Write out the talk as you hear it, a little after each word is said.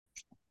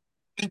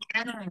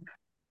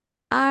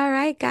All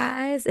right,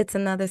 guys, it's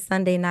another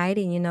Sunday night,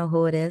 and you know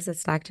who it is.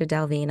 It's Dr.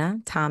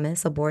 Delvina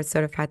Thomas, a board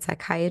certified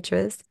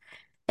psychiatrist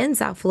in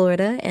South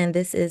Florida, and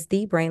this is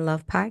the Brain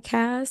Love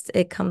Podcast.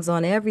 It comes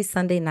on every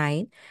Sunday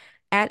night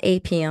at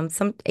 8 p.m.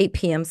 Some 8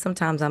 p.m.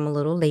 Sometimes I'm a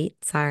little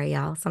late. Sorry,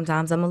 y'all.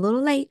 Sometimes I'm a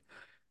little late.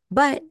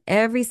 But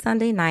every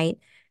Sunday night,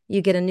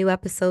 you get a new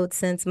episode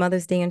since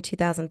Mother's Day in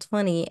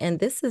 2020. And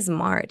this is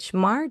March.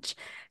 March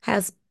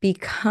has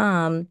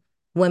become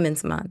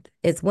Women's Month.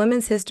 It's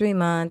Women's History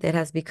Month. It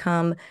has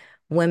become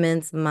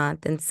Women's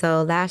Month. And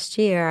so last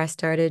year, I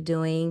started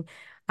doing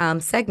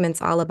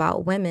segments all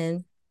about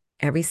women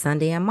every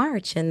Sunday in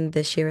March. And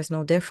this year is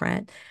no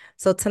different.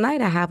 So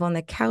tonight, I have on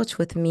the couch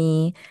with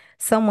me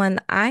someone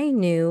I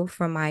knew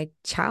from my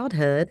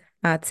childhood.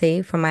 I'd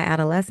say from my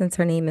adolescence.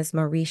 Her name is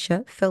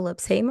Marisha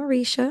Phillips. Hey,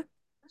 Marisha,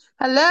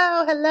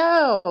 Hello,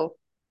 hello.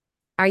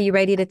 are you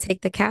ready to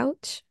take the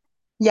couch?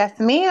 Yes,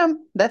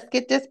 ma'am. Let's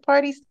get this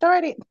party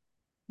started.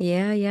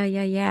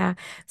 Yeah.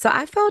 So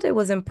I felt it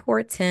was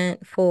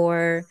important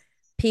for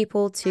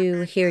people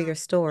to hear your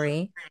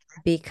story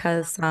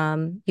because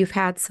you've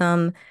had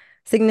some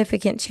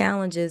significant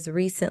challenges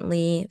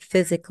recently,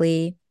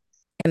 physically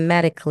and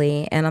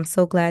medically, and I'm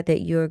so glad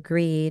that you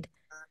agreed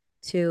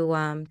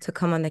to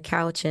come on the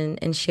couch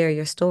and share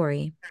your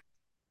story.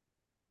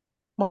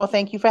 Well,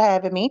 thank you for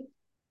having me.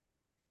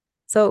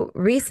 So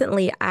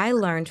recently I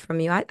learned from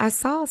you. I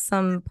saw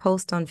some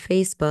post on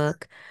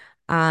Facebook,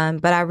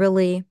 but I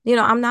really,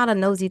 I'm not a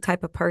nosy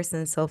type of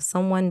person. So if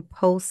someone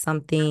posts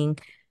something,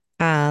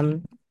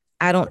 um,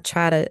 I don't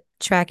try to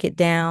track it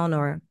down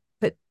or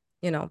put,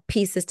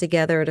 pieces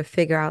together to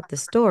figure out the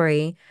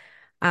story.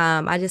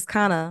 I just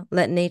kind of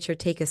let nature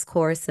take its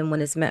course. And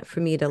when it's meant for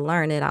me to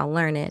learn it, I'll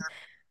learn it.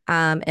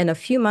 And a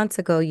few months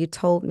ago, you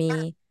told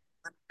me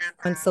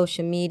on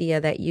social media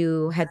that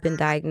you had been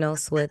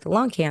diagnosed with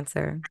lung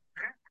cancer.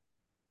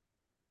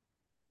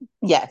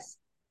 Yes.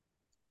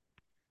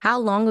 How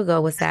long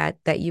ago was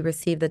that you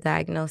received the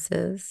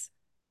diagnosis?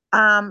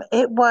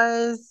 It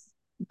was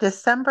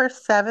December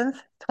 7th,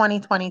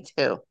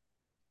 2022.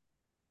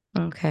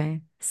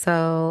 Okay.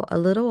 So a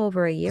little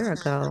over a year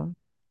ago.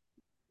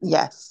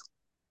 Yes.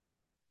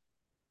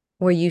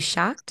 Were you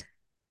shocked?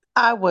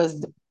 I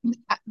was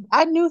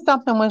I knew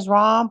something was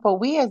wrong, but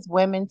we as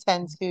women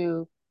tend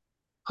to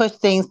push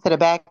things to the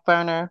back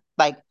burner,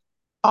 like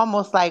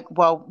almost like,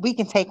 well, we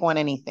can take on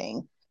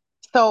anything.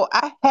 So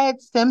I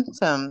had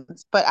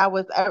symptoms, but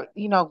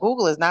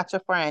Google is not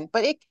your friend,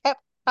 but it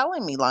kept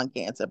telling me lung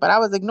cancer, but I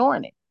was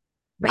ignoring it.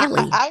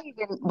 Really? I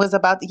even was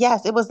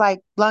yes, it was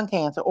like lung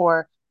cancer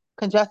or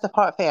congestive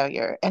heart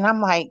failure. And I'm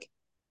like,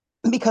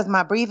 because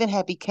my breathing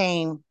had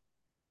became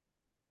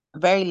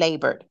very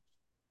labored.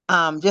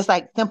 Just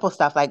like simple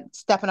stuff like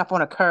stepping up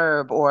on a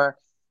curb or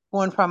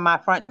going from my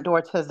front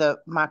door to the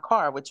my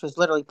car, which was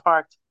literally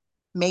parked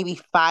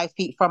maybe 5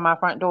 feet from my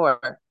front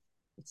door.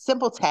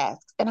 Simple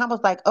tasks. And I was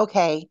like,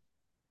 okay,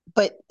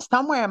 but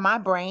somewhere in my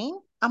brain,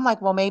 I'm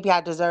like, well, maybe I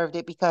deserved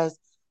it because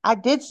I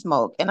did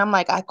smoke. And I'm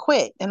like, I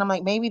quit. And I'm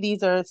like, maybe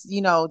these are,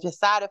 just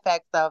side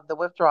effects of the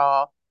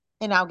withdrawal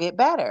and I'll get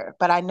better.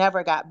 But I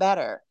never got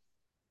better.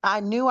 I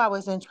knew I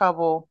was in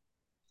trouble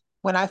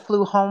when I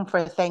flew home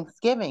for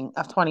Thanksgiving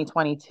of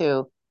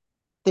 2022,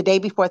 the day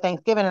before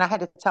Thanksgiving. And I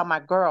had to tell my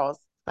girls,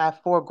 I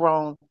have four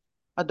grown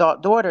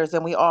adult daughters,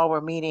 and we all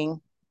were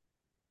meeting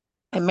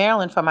in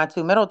Maryland for my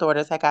two middle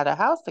daughters that got a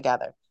house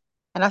together.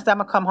 And I said, I'm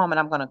going to come home and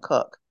I'm going to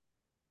cook.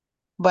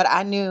 But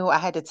I knew I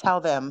had to tell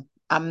them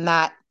I'm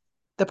not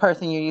the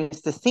person you're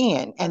used to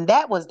seeing. And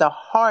that was the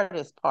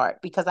hardest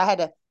part because I had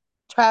to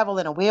travel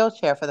in a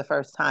wheelchair for the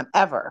first time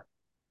ever.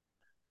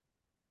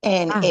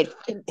 And Ah, it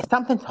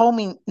something told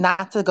me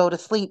not to go to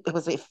sleep. It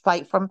was a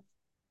flight from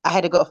I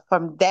had to go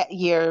from that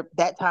year,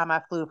 that time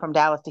I flew from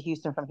Dallas to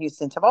Houston, from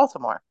Houston to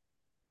Baltimore.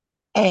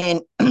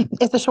 And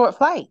it's a short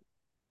flight.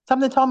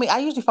 Something told me I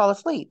usually fall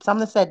asleep.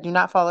 Something said, do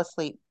not fall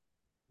asleep.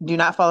 Do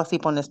not fall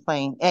asleep on this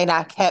plane. And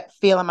I kept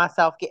feeling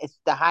myself get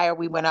the higher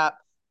we went up,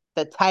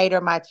 the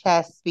tighter my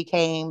chest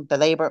became, the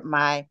labor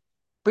my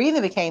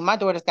breathing became. My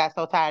daughters got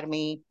so tired of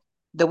me.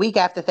 The week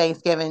after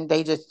Thanksgiving,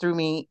 they just threw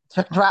me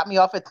to drop me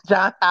off at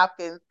Johns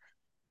Hopkins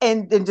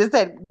and just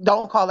said,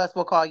 don't call us,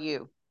 we'll call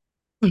you.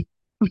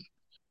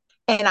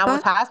 And I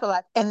was but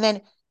hospitalized. And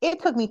then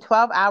it took me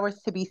 12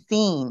 hours to be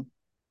seen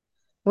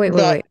wait, wait,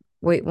 that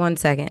wait, wait 1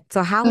 second.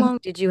 So how long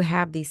did you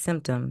have these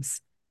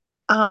symptoms?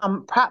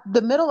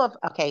 the middle of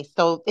okay,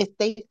 so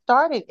they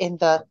started in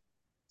the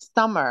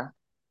summer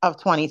of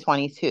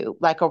 2022,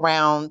 like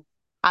around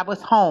I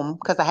was home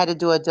because I had to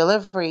do a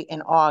delivery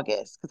in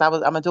August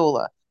because I'm a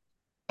doula.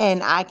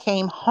 And I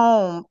came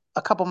home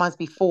a couple months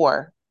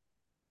before,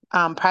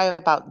 probably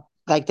about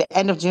like the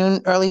end of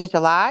June, early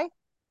July.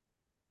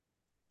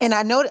 And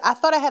I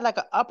thought I had like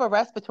an upper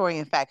respiratory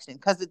infection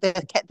because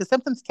the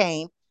symptoms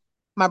came.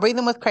 My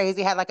breathing was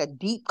crazy, I had like a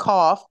deep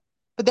cough,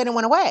 but then it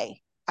went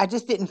away. I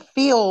just didn't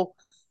feel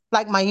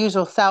like my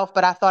usual self,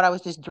 but I thought I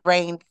was just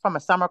drained from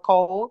a summer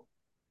cold.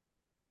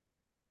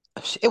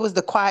 It was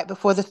the quiet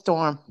before the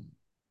storm.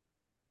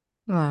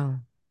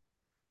 Wow.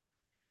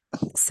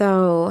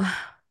 So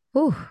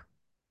Ooh,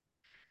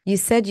 you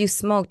said you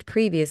smoked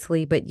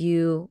previously, but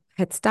you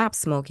had stopped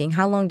smoking.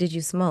 How long did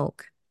you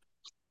smoke?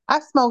 I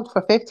smoked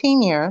for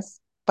 15 years,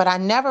 but I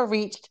never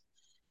reached,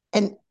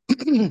 and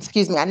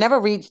excuse me, I never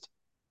reached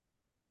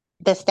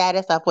the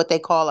status of what they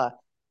call a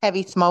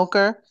heavy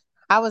smoker.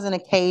 I was an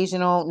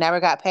occasional, never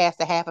got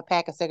past a half a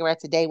pack of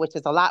cigarettes a day, which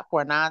is a lot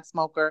for a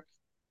non-smoker.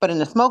 But in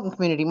the smoking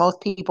community,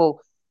 most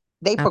people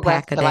they A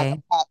progress pack a to like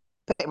day. a pack,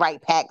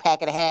 right?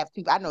 Pack and a half.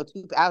 Two. I know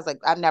two. I was like,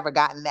 I've never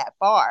gotten that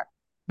far.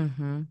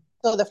 Mm-hmm.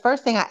 So the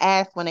first thing I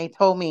asked when they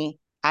told me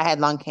I had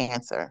lung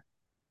cancer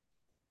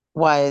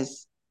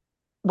was,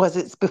 was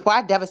it before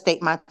I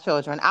devastate my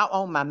children? I'll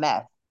own my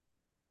mess.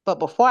 But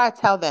before I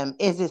tell them,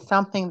 is it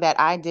something that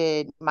I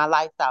did, my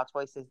lifestyle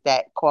choices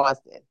that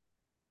caused it?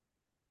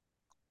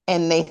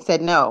 And they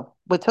said no.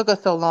 What took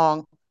us so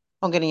long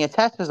on getting your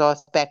test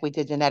results back, we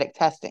did genetic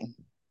testing,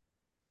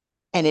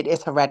 and it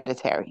is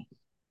hereditary.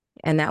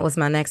 And that was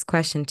my next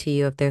question to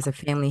you, if there's a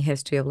family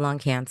history of lung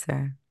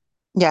cancer.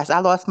 Yes, I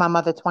lost my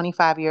mother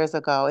 25 years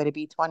ago. It'd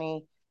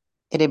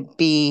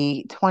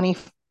be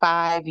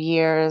 25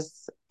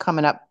 years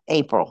coming up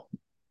April.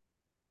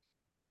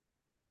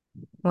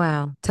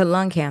 Wow, to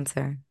lung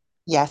cancer.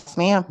 Yes,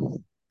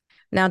 ma'am.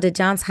 Now, did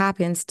Johns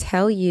Hopkins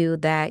tell you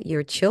that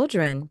your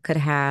children could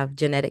have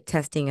genetic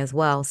testing as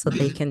well so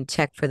they can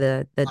check for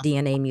the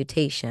DNA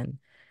mutation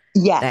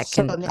Yes. that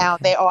So can, now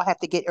okay. they all have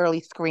to get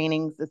early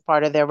screenings as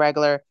part of their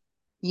regular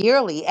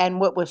yearly. And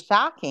what was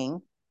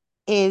shocking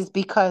is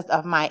because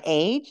of my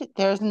age,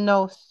 there's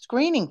no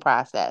screening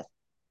process.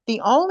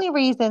 The only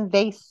reason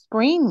they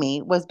screened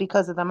me was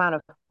because of the amount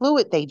of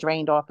fluid they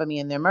drained off of me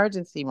in the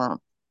emergency room,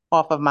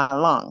 off of my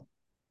lung,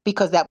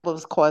 because that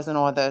was causing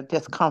all the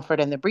discomfort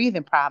and the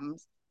breathing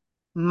problems.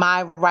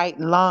 My right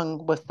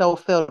lung was so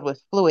filled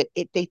with fluid,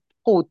 they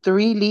pulled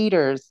 3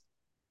 liters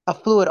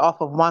of fluid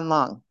off of one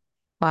lung.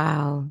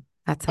 Wow,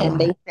 that's a And lot.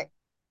 they said,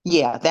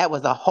 yeah, that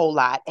was a whole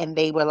lot. And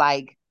they were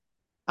like,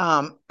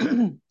 um,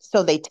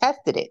 so they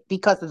tested it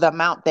because of the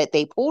amount that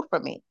they pulled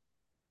from me.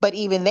 But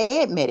even they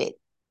admitted,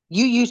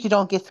 you usually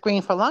don't get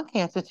screened for lung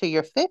cancer until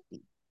you're 50.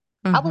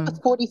 I was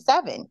Mm-hmm.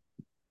 47.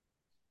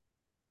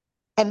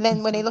 And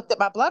then when they Hmm. looked at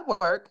my blood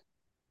work,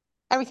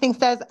 everything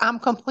says I'm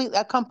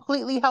a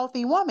completely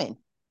healthy woman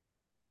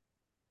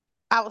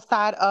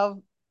outside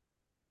of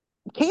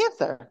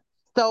cancer.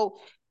 So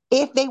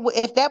if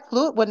that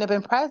fluid wouldn't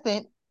have been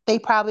present, they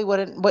probably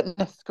wouldn't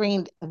have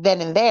screened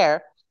then and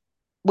there,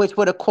 which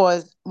would have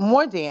caused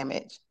more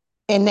damage.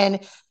 And then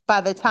by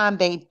the time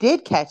they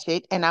did catch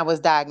it and I was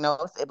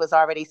diagnosed, it was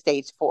already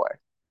stage 4.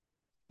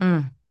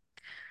 Mm.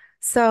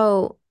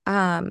 So,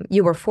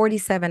 you were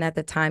 47 at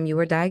the time you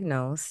were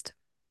diagnosed.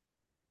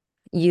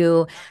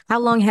 You, how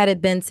long had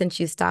it been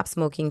since you stopped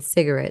smoking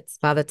cigarettes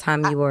by the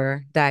time I, you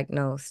were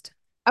diagnosed?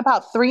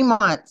 about 3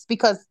 months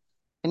because,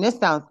 and this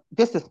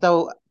is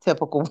so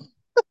typical.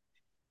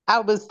 I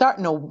was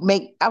starting to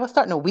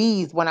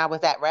wheeze when I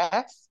was at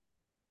rest.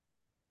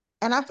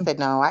 And I said,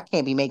 no, I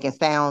can't be making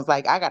sounds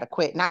like I got to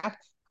quit. And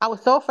I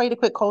was so afraid to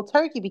quit cold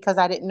turkey because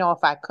I didn't know if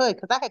I could,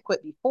 because I had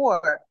quit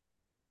before.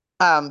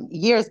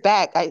 Years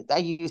back, I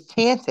used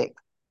Chantix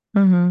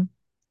Mm-hmm.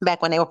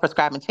 back when they were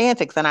prescribing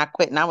Chantix, and I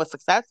quit and I was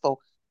successful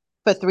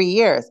for 3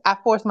 years. I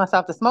forced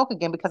myself to smoke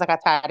again because I got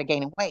tired of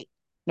gaining weight.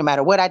 No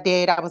matter what I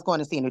did, I was going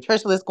to see a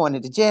nutritionist, going to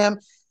the gym.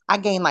 I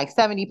gained like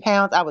 70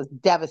 pounds. I was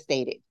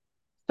devastated.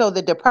 So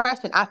the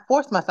depression, I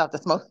forced myself to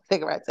smoke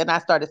cigarettes and I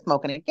started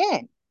smoking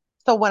again.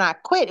 So when I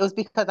quit, it was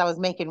because I was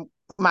making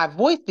my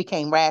voice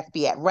became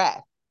raspy at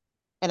rest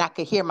and I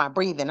could hear my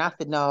breathing. I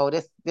said, no,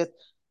 this.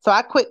 So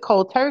I quit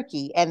cold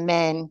turkey. And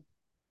then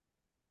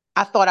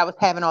I thought I was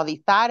having all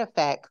these side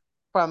effects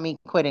from me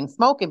quitting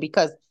smoking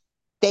because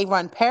they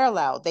run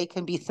parallel. They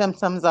can be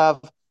symptoms of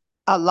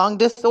a lung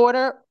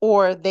disorder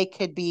or they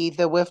could be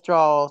the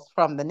withdrawals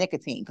from the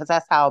nicotine because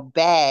that's how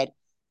bad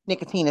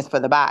nicotine is for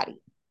the body.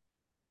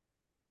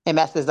 It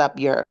messes up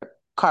your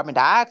carbon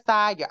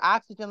dioxide, your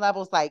oxygen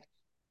levels, like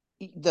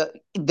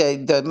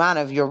the amount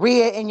of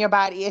urea in your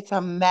body. It's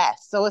a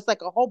mess. So it's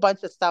like a whole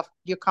bunch of stuff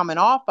you're coming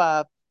off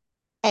of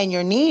and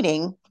you're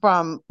needing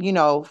from,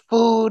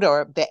 food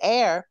or the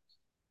air.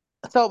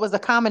 So it was a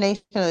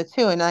combination of the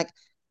two.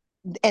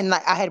 And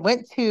like I had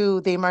went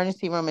to the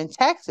emergency room in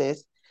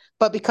Texas,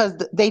 but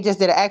because they just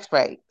did an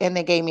X-ray and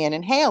they gave me an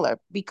inhaler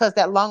because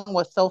that lung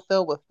was so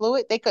filled with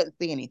fluid, they couldn't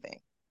see anything.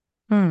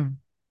 Hmm.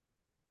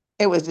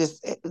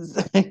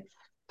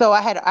 So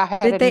I had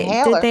an Did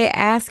inhaler. they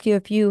ask you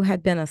if you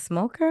had been a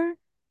smoker?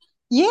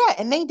 Yeah,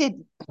 and they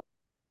did.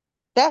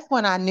 That's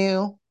when I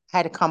knew I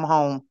had to come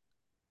home.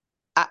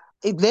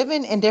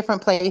 Living in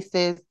different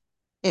places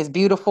is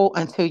beautiful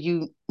until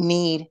you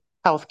need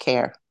health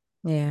care.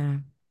 Yeah.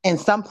 In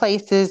some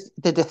places,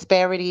 the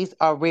disparities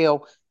are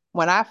real.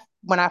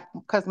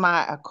 Because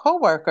my a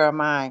coworker of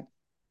mine,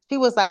 she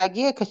was like,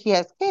 yeah, because she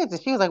has kids,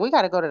 and she was like, we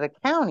got to go to the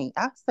county.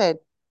 I said,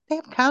 they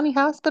have county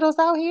hospitals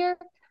out here.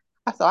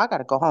 I said, I got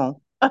to go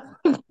home.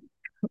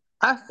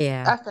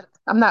 Yeah. I said,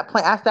 I'm not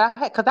playing. I said,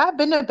 because I've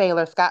been to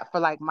Baylor Scott for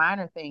like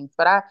minor things,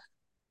 but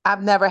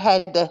I've never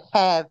had to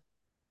have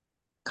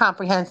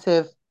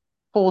comprehensive.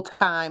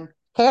 full-time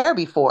care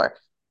before.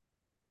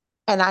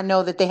 And I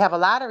know that they have a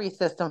lottery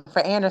system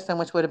for Anderson,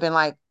 which would have been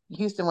like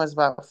Houston was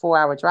about a 4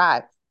 hour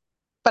drive.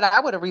 But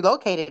I would have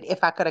relocated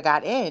if I could have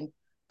got in.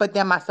 But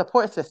then my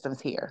support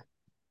system's here.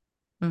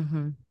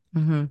 Mm-hmm.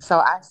 Mm-hmm. So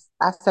I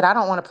said, I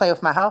don't want to play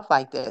with my health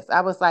like this.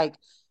 I was like,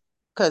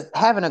 because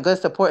having a good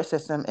support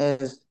system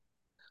is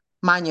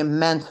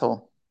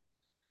monumental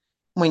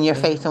when you're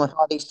Yeah. facing with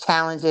all these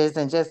challenges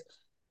and just,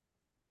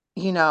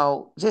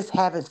 just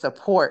having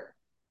support.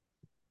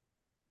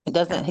 It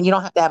Yeah. doesn't, you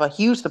don't have to have a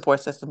huge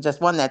support system,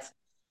 just one that's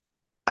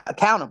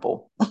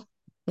accountable.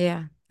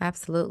 Yeah,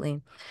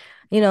 absolutely.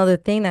 You know, the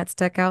thing that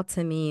stuck out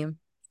to me,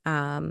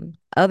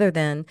 other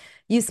than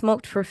you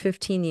smoked for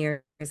 15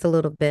 years, a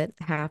little bit,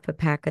 half a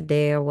pack a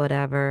day or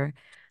whatever.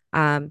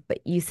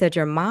 But you said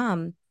your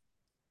mom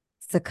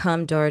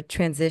succumbed or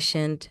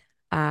transitioned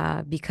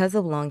because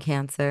of lung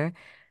cancer.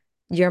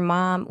 Your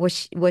mom,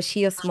 was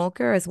she a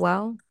smoker as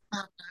well?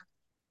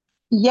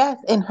 Yes,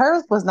 and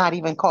hers was not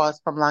even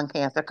caused from lung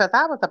cancer because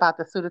I was about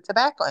to sue the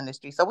tobacco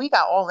industry. So we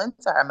got all into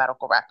her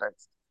medical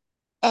records.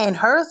 And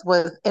hers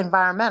was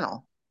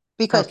environmental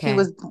because she Okay.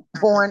 was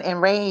born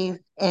and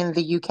raised in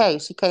the UK.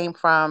 She came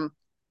from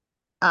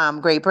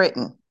Great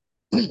Britain,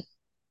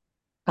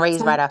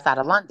 raised right So, outside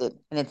of London,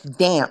 and it's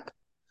damp.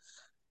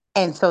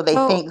 And so they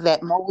so, think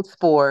that mold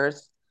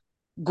spores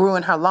grew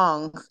in her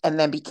lungs and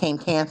then became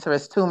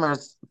cancerous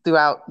tumors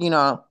throughout,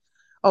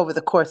 over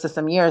the course of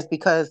some years.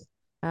 Because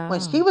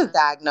when oh, she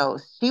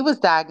was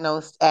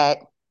diagnosed at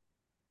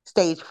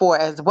stage 4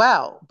 as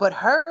well, but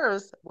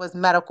hers was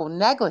medical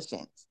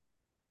negligence.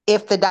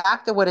 If the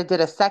doctor would have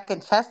did a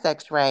second chest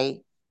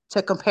x-ray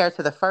to compare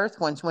to the first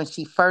one when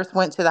she first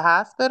went to the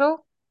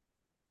hospital,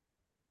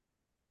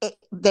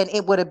 then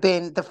it would have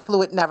been the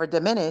fluid never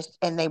diminished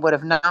and they would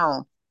have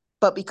known.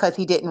 But because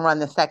he didn't run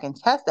the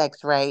second chest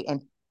x-ray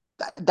and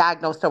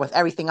diagnosed her with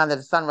everything under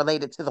the sun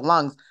related to the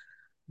lungs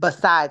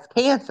besides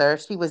cancer,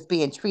 she was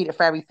being treated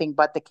for everything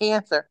but the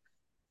cancer.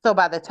 So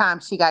by the time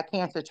she got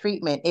cancer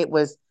treatment, it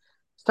was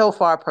so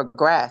far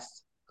progressed.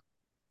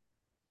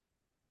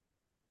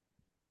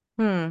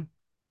 hmm.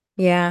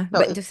 Yeah, So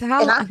but it, just and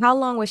how I how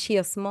long was she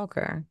a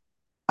smoker?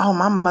 Oh,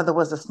 my mother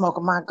was a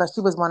smoker. My God,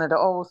 she was one of the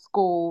old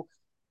school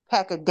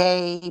pack a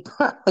day,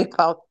 probably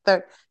about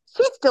 30.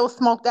 She still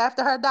smoked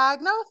after her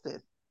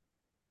diagnosis,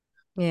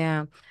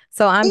 Yeah.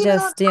 So I'm even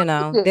on just,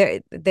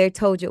 oxygen. they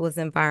told you it was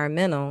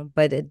environmental,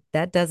 but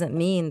that doesn't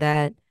mean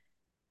that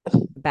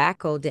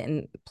tobacco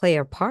didn't play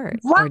a part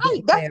or Right.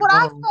 didn't play That's a what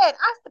I role. said.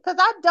 Because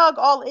I dug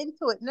all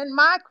into it. And then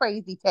my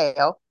crazy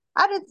tale,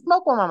 I didn't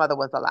smoke when my mother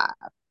was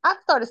alive. I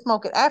started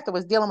smoking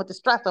afterwards, dealing with the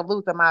stress of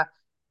losing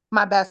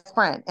my best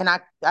friend. And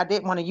I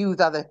didn't want to use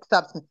other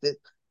substances,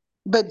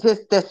 but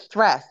just the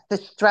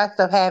stress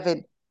of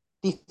having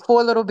these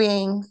four little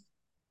beings,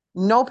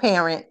 no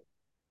parent.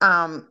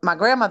 My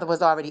grandmother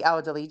was already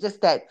elderly,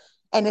 just that,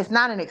 and it's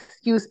not an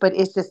excuse, but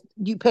it's just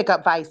you pick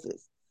up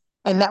vices.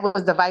 And that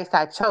was the vice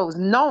I chose,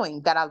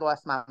 knowing that I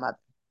lost my mother.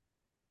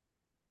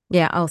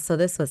 Yeah. Oh, so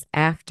this was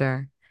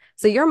after.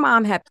 So your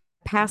mom had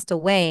passed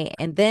away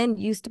and then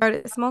you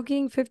started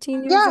smoking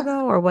 15 years Yes.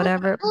 ago or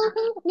whatever.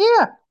 Mhm.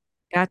 Yeah.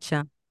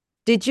 Gotcha.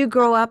 Did you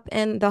grow up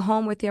in the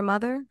home with your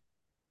mother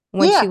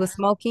when she Yeah. was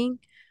smoking?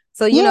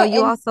 So, Yeah.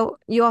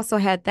 you also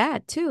had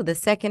that too, the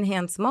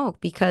secondhand smoke,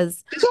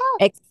 because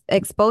Yeah,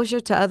 exposure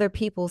to other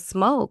people's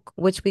smoke,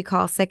 which we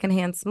call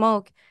secondhand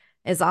smoke,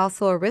 is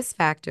also a risk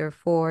factor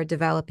for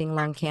developing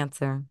lung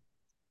cancer.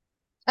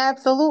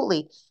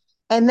 absolutely.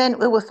 And then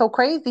it was so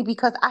crazy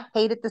because I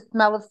hated the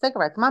smell of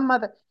cigarettes. My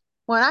mother,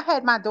 when I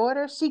had my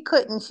daughter, she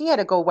couldn't, she had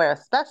to go wear a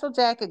special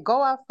jacket,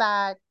 go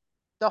outside,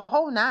 the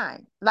whole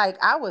nine. Like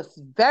I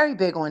was very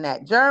big on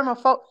that.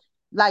 Germaphobe,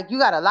 like you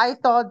got to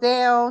Lysol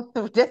down,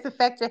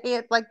 disinfect your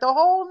hands, like the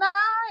whole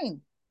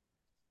nine.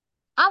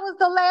 I was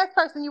the last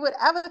person you would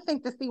ever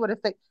think to see what a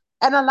sick.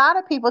 And a lot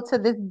of people to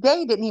this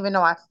day didn't even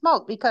know I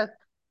smoked because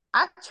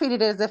I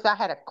treated it as if I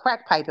had a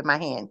crack pipe in my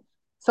hand,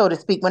 so to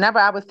speak. Whenever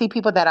I would see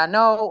people that I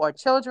know or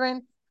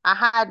children, I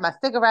hide my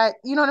cigarette.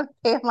 You know what I'm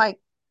saying? Like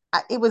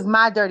it was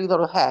my dirty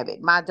little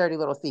habit, my dirty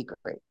little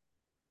secret.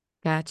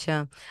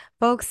 Gotcha.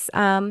 Folks,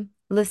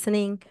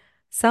 listening,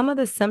 some of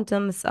the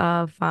symptoms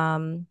of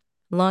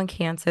lung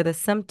cancer, the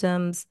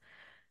symptoms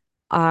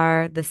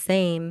are the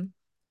same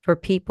for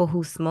people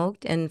who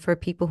smoked and for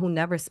people who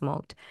never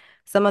smoked.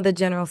 Some of the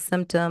general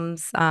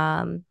symptoms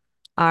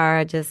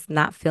are just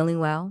not feeling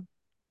well,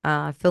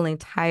 feeling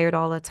tired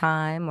all the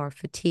time or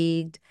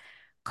fatigued,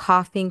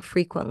 coughing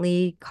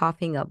frequently,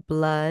 coughing up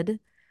blood,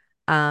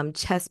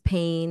 chest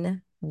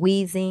pain,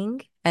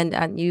 wheezing.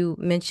 And you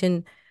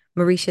mentioned,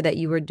 Marisha, that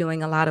you were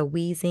doing a lot of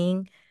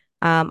wheezing.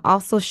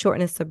 Also,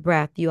 shortness of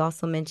breath. You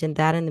also mentioned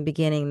that in the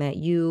beginning that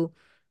you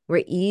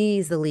were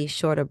easily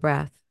short of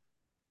breath.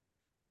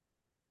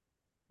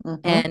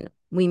 Mm-hmm. And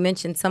we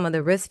mentioned some of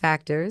the risk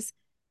factors.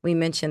 We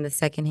mentioned the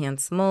secondhand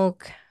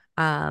smoke,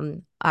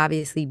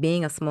 obviously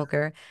being a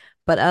smoker,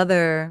 but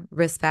other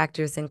risk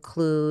factors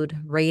include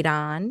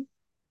radon.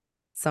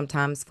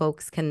 Sometimes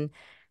folks can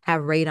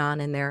have radon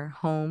in their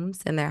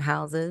homes, in their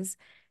houses,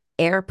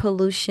 air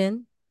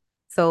pollution.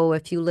 So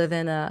if you live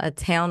in a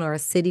town or a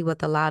city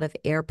with a lot of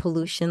air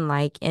pollution,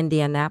 like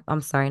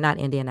I'm sorry, not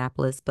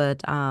Indianapolis,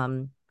 but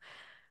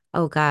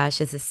oh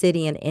gosh, it's a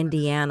city in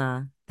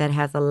Indiana that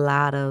has a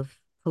lot of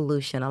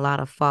pollution, a lot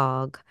of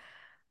fog.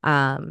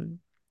 Um,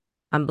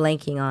 I'm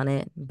blanking on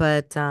it,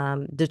 but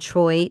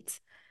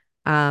Detroit,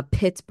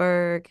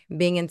 Pittsburgh,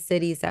 being in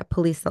cities that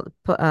produce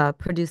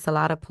a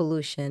lot of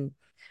pollution,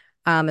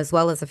 as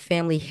well as a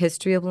family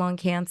history of lung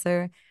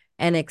cancer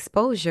and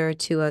exposure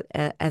to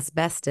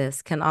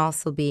asbestos can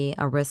also be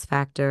a risk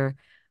factor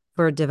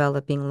for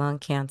developing lung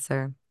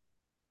cancer.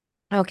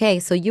 Okay,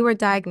 so you were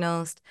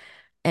diagnosed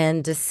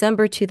in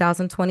December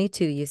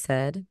 2022, you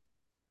said.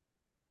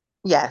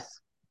 Yes.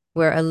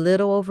 We're a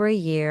little over a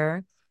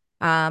year.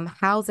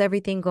 How's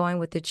everything going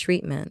with the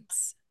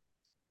treatments?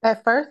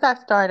 At first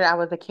I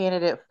was a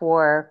candidate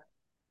for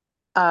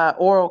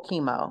oral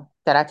chemo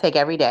that I take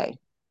every day.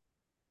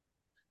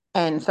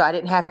 And so I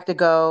didn't have to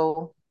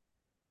go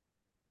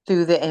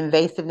through the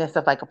invasiveness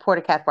of like a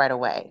portacath right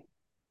away.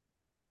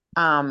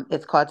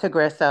 It's called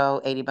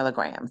Tagrisso, 80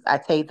 milligrams. I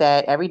take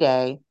that every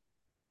day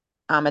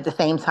at the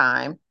same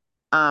time.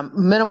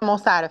 Minimal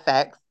side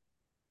effects.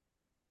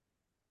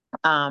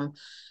 Um,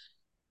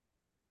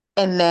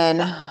 and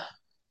then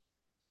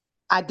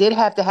I did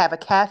have to have a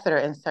catheter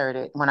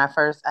inserted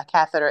a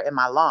catheter in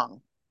my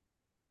lung.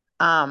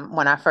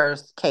 When I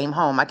first came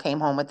home, I came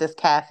home with this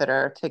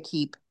catheter to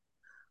keep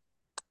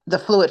the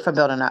fluid from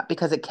building up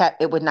because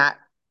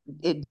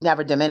it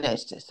never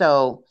diminished.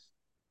 So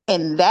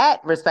in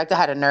that respect, I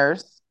had a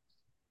nurse.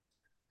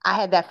 I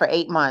had that for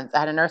 8 months. I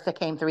had a nurse that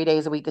came 3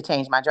 days a week to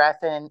change my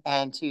dressing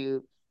and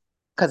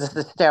because it's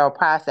a sterile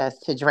process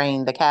to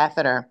drain the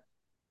catheter.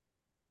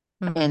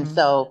 And Mm-hmm.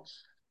 so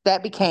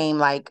that became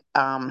like,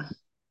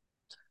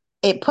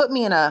 it put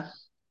me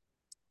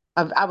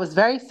I was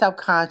very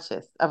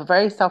self-conscious,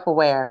 very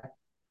self-aware,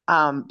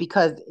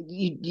 because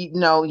you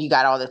know, you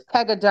got all this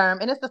tegaderm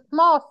and it's a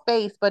small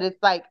space, but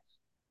it's like,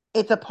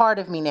 it's a part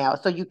of me now.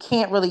 So you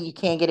can't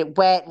get it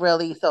wet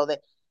really. So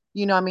that,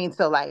 you know what I mean?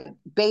 So like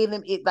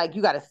bathing it, like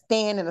you got to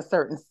stand in a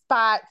certain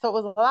spot. So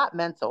it was a lot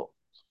mental.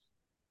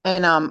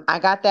 And I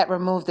got that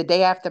removed the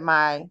day after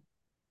my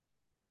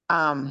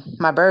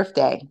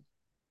birthday.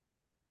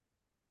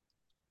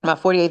 My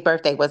 48th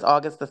birthday was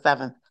August the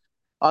 7th.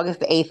 August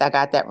the 8th, I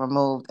got that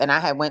removed. And I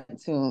had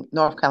went to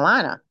North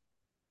Carolina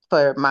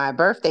for my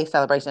birthday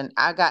celebration.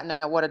 I got in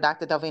the water,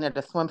 Dr. Delvina,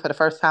 to swim for the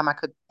first time I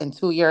could in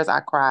 2 years.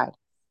 I cried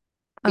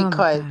Oh my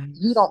because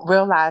you gosh. don't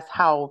realize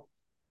how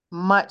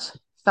much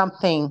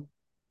something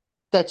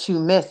that you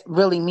miss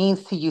really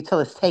means to you till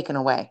it's taken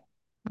away.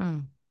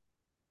 Mm,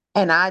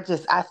 And I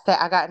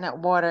got in that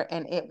water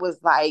and it was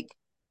like,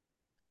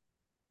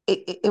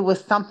 it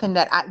was something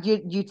that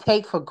you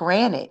take for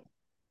granted.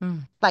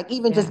 mm, Like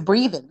even just yeah.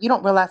 breathing, you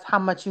don't realize how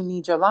much you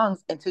need your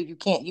lungs until you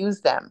can't use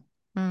them.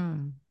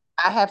 Mm,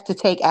 I have to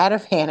take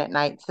Ativan at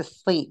night to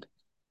sleep,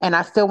 and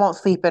I still won't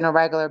sleep in a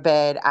regular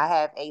bed. I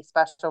have a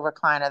special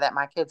recliner that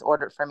my kids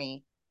ordered for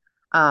me.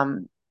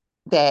 Um,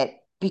 that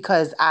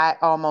because I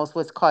almost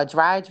was called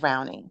dry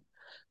drowning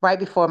right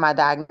before my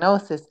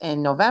diagnosis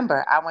in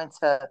November.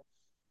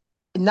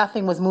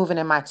 Nothing was moving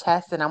in my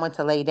chest, and I went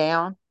to lay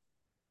down.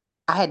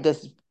 I had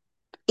this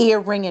ear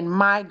ringing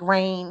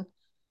migraine.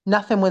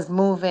 Nothing was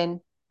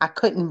moving. I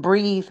couldn't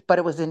breathe, but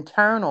it was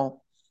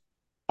internal.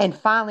 And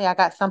finally, I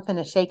got something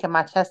to shake in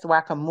my chest where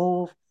I could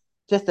move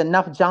just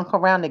enough junk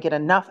around to get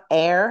enough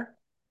air.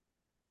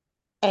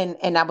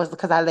 And that was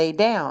because I laid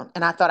down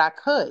and I thought I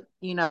could,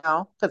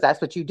 because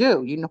that's what you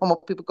do. You normal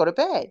people go to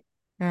bed.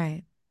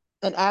 right.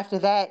 And after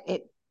that,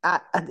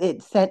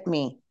 it sent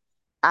me.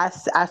 I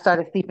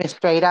started sleeping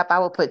straight up. I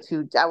would put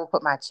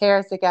my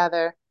chairs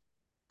together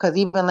because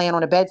even laying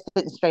on the bed,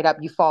 sitting straight up,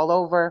 you fall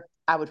over.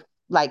 I would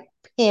like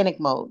panic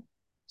mode.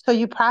 So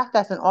you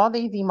processing all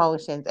these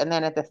emotions, and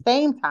then at the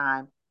same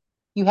time,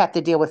 you have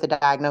to deal with the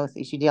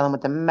diagnosis. You're dealing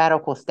with the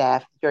medical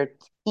staff, your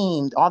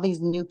team, all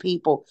these new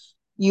people.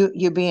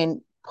 You're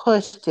being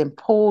pushed and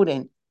pulled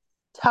and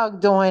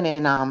tugged on,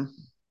 and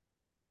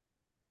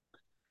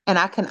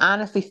I can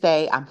honestly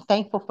say I'm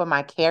thankful for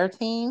my care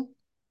team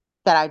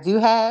that I do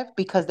have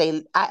because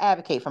I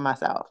advocate for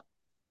myself.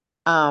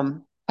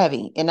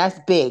 Heavy, and that's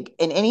big.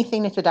 And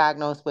anything that you're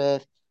diagnosed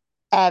with,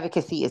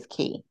 advocacy is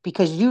key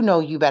because you know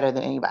you better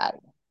than anybody.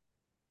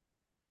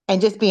 And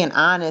just being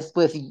honest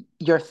with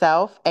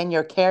yourself and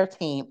your care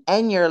team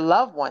and your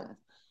loved ones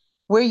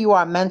where you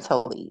are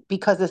mentally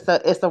because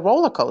it's a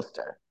roller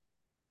coaster.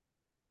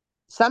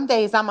 Some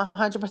days I'm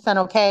 100%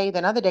 okay,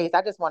 then other days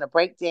I just want to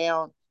break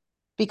down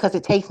because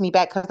it takes me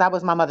back because I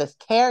was my mother's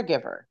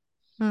caregiver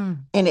Mm,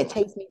 and it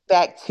takes me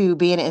back to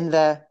being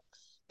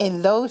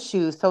in those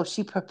shoes. So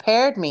she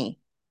prepared me,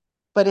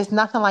 but it's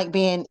nothing like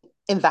being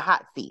in the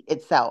hot seat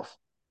itself.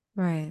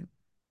 right.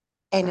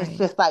 And it's Right.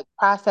 just like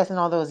processing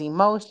all those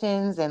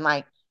emotions and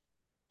like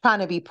trying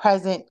to be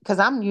present because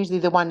I'm usually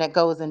the one that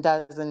goes and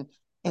does and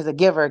is a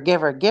giver,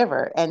 giver,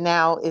 giver. And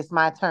now it's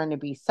my turn to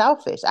be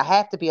selfish. I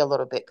have to be a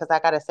little bit because I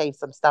got to save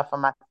some stuff for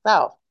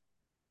myself.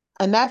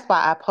 And that's why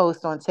I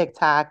post on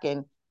TikTok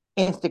and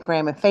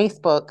Instagram and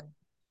Facebook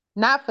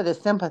not for the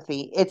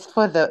sympathy. It's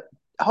for the,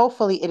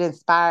 hopefully it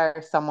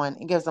inspires someone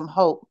and gives them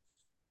hope,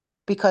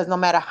 because no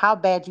matter how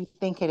bad you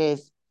think it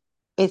is,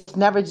 it's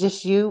never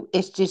just you,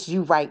 it's just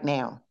you right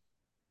now.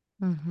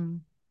 Mm-hmm.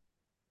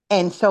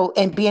 And so,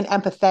 and being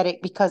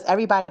empathetic, because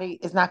everybody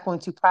is not going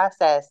to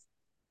process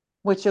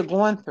what you're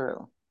going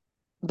through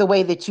the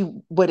way that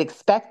you would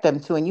expect them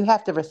to. And you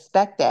have to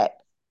respect that,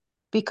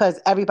 because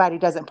everybody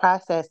doesn't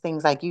process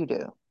things like you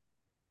do.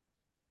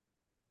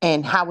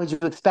 And how would you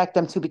expect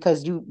them to?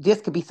 Because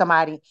this could be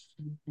somebody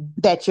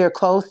that you're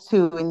close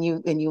to, and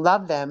you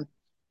love them.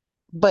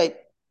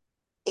 But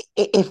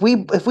if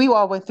we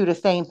all went through the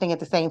same thing at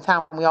the same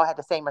time, we all had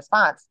the same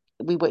response,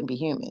 we wouldn't be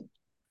human.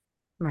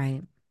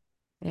 Right.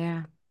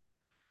 Yeah.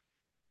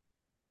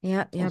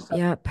 Yep. And Yep. so,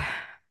 Yep.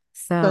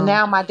 so So,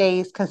 now my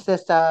days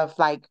consist of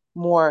like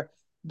more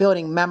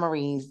building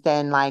memories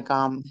than like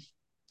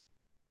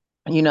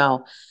you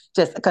know,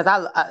 just because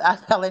I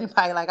tell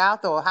anybody, like, I'll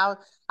throw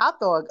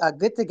a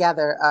get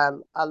together,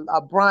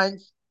 a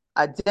brunch,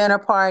 a dinner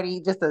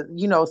party, just a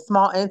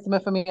small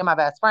intimate for me and my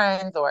best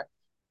friends, or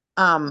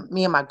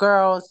me and my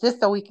girls, just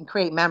so we can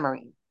create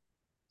memories.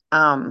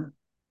 Um,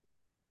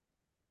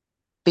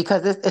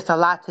 because it's a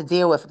lot to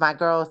deal with. My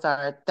girls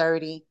are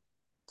 30,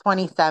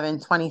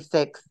 27,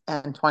 26,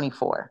 and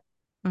 24,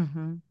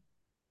 hmm,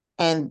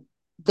 and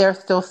they're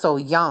still so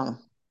young.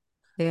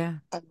 yeah.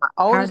 And my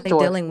How are oldest they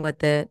daughter, dealing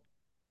with it?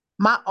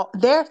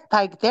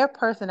 their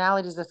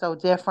personalities are so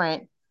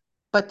different,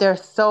 but they're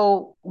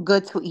so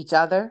good to each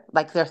other.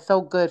 Like, they're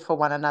so good for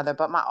one another.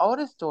 But my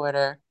oldest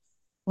daughter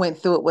went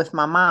through it with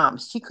my mom.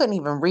 She couldn't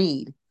even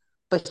read,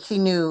 but she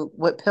knew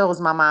what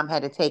pills my mom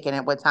had to take and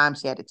at what time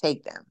she had to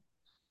take them.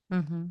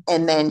 Hmm.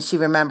 And then she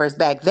remembers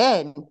back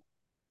then,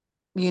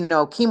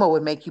 chemo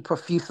would make you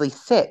profusely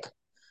sick.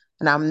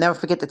 And I'll never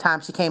forget the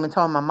time she came and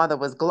told my mother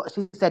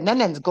she said,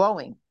 Nenen's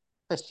glowing,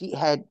 because she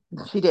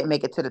didn't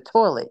make it to the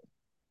toilet.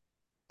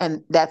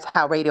 And that's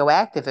how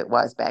radioactive it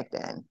was back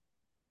then.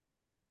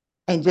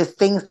 And just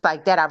things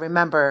like that, I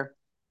remember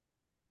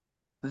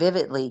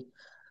vividly.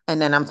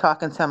 And then I'm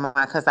talking to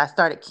because I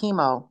started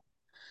chemo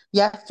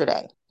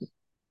yesterday,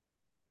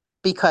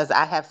 because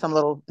I have some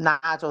little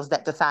nodules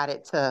that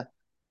decided to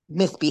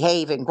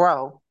misbehave and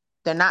grow.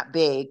 They're not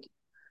big,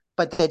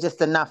 but they're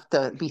just enough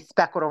to be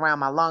speckled around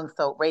my lungs.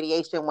 So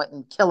radiation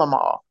wouldn't kill them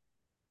all.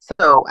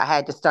 So I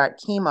had to start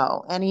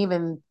chemo. And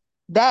even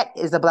that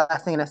is a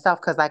blessing in itself,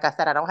 because, like I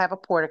said, I don't have a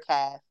porta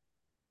cast.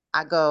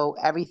 I go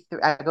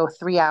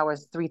 3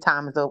 hours, three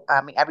times,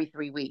 every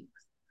 3 weeks.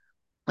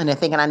 And they're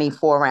thinking I need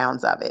 4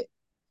 rounds of it.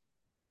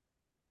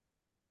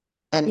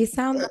 And You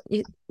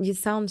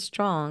sound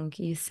strong.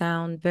 You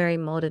sound very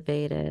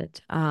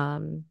motivated.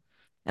 And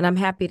I'm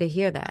happy to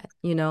hear that,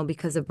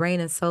 because the brain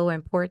is so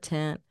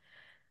important.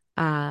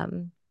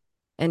 Um,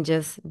 and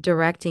just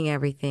directing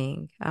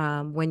everything.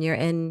 When you're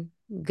in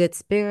good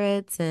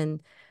spirits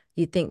and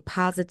you think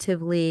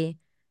positively,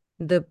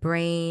 the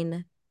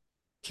brain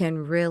can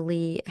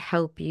really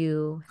help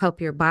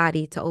your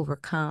body to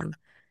overcome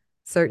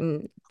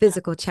certain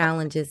physical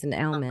challenges and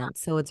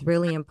ailments. So it's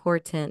really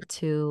important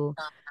to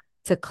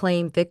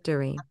claim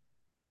victory,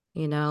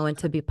 and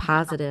to be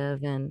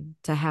positive and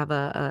to have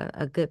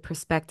a good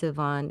perspective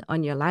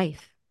on your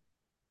life.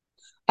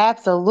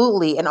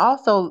 absolutely. And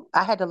also,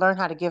 I had to learn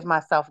how to give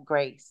myself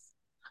grace.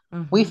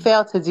 We Hmm.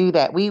 fail to do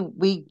that.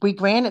 We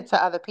grant it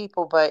to other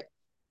people, but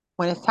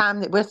when it's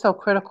time, that we're so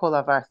critical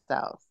of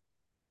ourselves.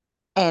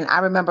 And I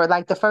remember,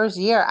 like, the first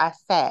year I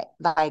sat,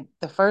 like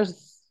the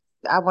first,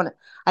 I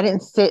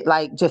didn't sit,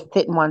 like, just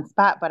sit in one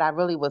spot, but I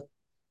really was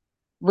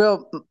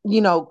real,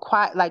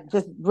 quiet, like,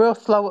 just real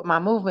slow with my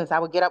movements. I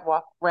would get up,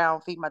 walk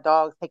around, feed my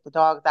dogs, take the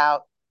dogs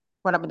out,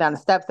 run up and down the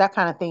steps, that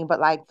kind of thing. But,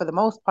 like, for the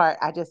most part,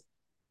 I just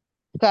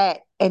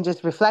sat and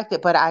just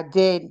reflected. But I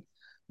did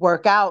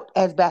work out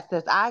as best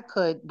as I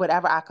could,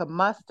 whatever I could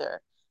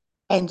muster,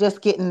 and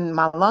just getting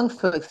my lungs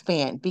to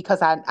expand,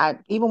 because I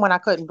even when I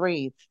couldn't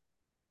breathe,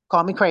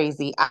 call me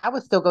crazy, I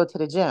would still go to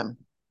the gym.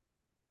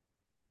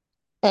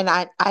 And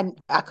I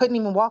couldn't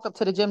even walk up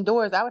to the gym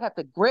doors. I would have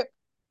to grip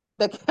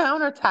the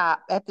countertop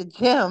at the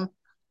gym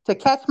to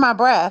catch my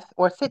breath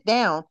or sit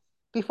down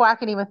before I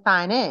could even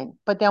sign in.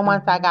 But then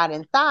once I Hmm. got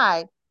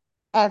inside,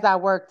 as I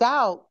worked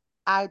out,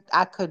 I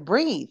could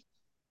breathe.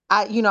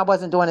 I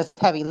wasn't doing this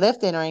heavy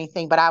lifting or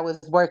anything, but I was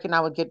working.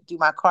 I would do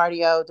my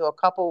cardio, do a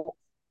couple,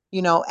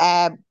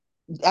 ab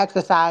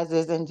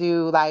exercises, and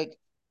do like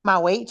my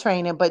weight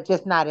training, but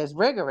just not as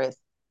rigorous.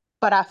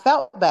 But I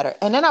felt better.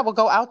 And then I would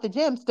go out the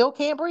gym, still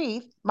can't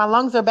breathe. My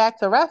lungs are back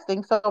to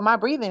resting. So my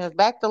breathing is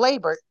back to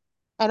labored.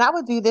 And I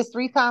would do this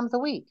 3 times a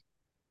week.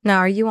 Now,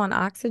 are you on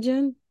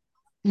oxygen?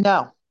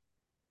 No,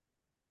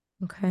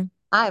 Okay.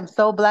 I am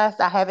so blessed.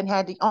 I haven't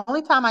had the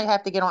only time I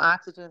have to get on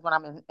oxygen is when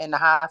I'm in the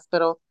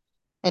hospital.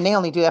 And they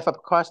only do that for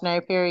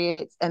precautionary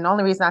periods. And the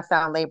only reason I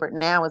sound labored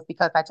now is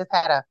because I just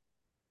had a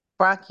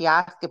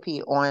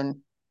bronchioscopy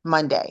on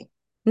Monday.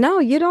 No,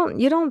 you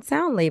don't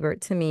sound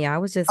labored to me. I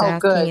was just Oh,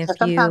 asking good. if Because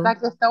sometimes I you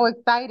get so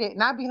excited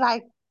and I'd be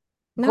like,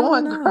 No,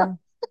 going, girl. no.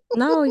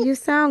 No, you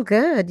sound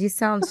good. You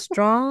sound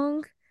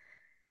strong.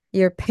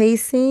 You're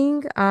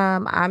pacing.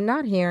 I'm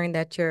not hearing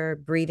that your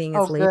breathing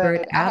Oh, is labored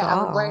good. at I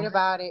was worried all.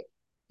 about it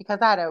because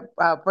I had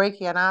a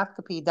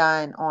brachioscopy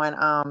done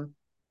on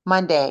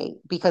Monday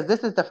because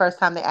this is the first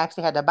time they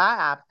actually had to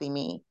biopsy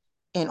me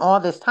in all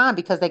this time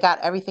because they got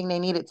everything they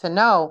needed to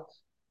know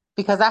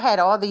because I had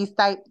all these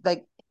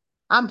like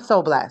I'm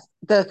so blessed.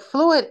 The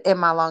fluid in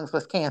my lungs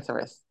was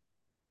cancerous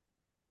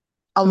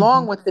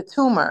along Hmm. with the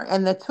tumor.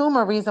 And the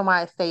tumor reason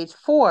why it's stage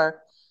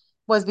 4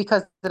 was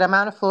because of the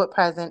amount of fluid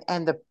present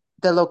and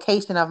the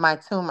location of my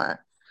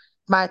tumor.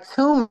 My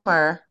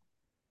tumor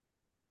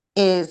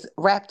is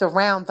wrapped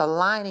around the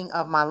lining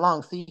of my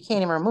lungs. So you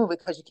can't even remove it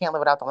because you can't live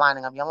without the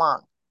lining of your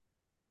lung.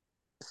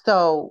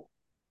 So,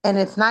 and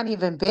it's not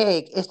even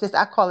big. It's just,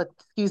 I call it,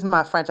 excuse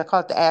my French, I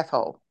call it the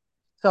asshole.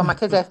 So my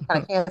kids ask me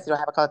kind of cancer do I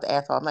have? I call it the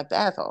asshole. I'm like, the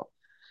asshole.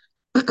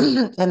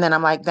 And then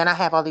I'm like, then I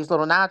have all these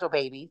little nodule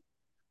babies.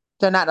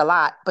 They're not a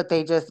lot, but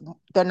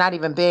they're not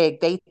even big.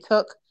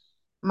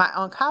 My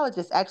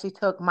oncologist actually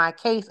took my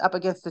case up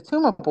against the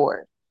tumor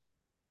board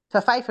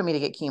to fight for me to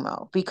get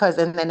chemo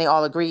and then they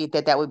all agreed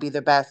that that would be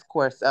the best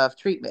course of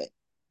treatment.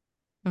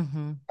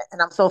 Hmm.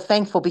 And I'm so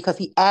thankful because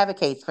he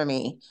advocates for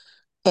me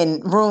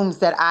in rooms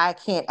that I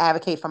can't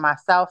advocate for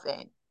myself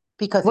in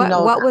because he What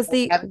knows what was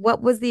the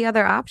what was the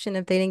other option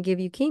if they didn't give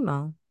you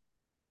chemo?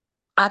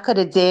 I could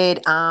have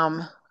did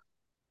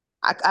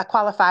I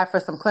qualified for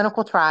some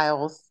clinical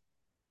trials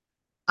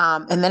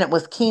and then it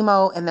was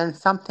chemo and then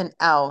something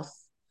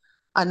else,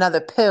 another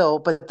pill,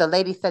 but the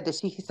lady said that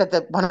she said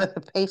that one of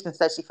the patients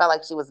said she felt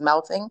like she was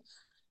melting.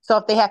 So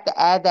if they have to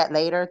add that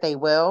later, they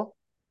will.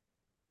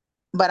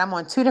 But I'm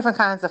on two different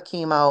kinds of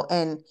chemo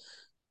and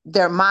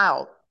they're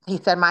mild. He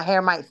said my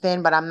hair might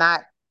thin, but I'm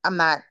not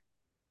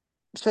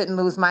shouldn't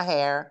lose my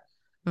hair.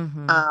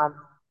 Hmm. Um,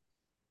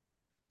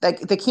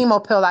 the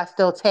chemo pill I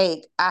still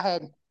take, I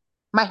had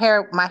my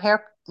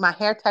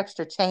hair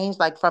texture changed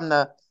like from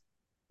the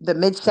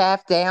mid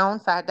shaft down.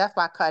 So that's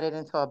why I cut it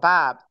into a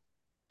bob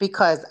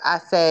because I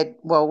said,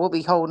 well, we'll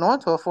be holding on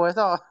to it for us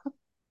all.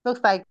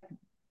 Looks like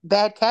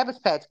bad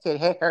Cabbage Patch Kid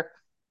hair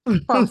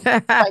from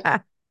like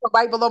from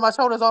right below my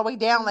shoulders all the way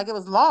down, like it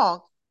was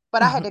long.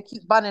 But I had to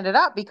keep bunning it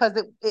up because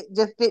it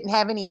just didn't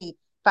have any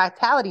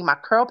vitality. My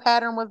curl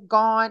pattern was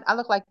gone. I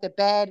looked like the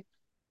bad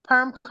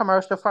perm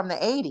commercial from the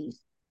 80s.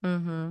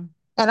 Hmm.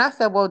 And I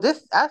said, well,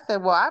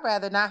 I'd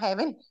rather not have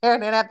any hair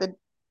than have to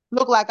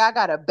look like I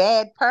got a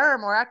bad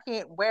perm or I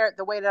can't wear it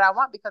the way that I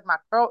want because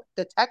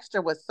the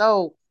texture was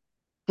so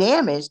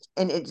damaged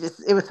and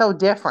it was so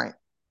different.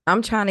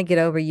 I'm trying to get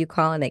over you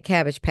calling it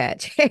Cabbage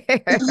Patch hair.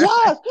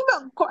 Yes,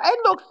 it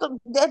looks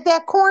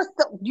that corn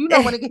stuff,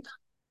 when it gets,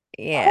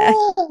 Yeah.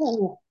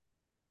 oh,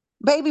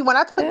 baby, when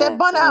I took that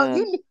bun out,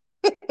 it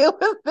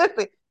was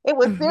listen, it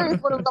was serious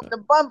when it was up the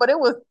bun, but it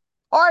was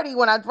party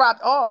when I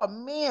dropped. Oh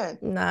man.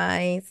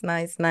 Nice,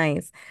 nice,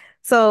 nice.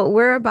 So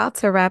we're about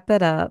to wrap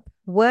it up.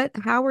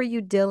 How are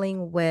you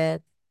dealing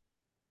with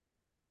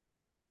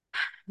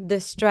the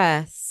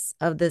stress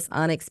of this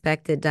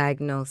unexpected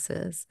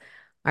diagnosis?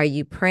 Are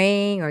you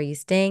praying? Are you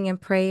staying in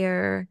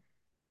prayer?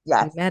 You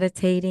Yes.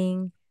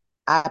 meditating?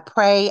 I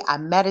pray, I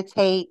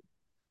meditate,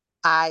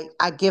 I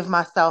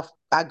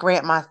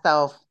grant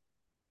myself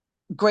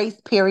grace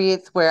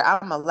periods where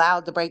I'm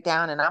allowed to break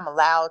down and I'm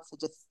allowed to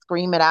just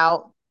scream it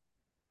out.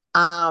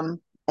 And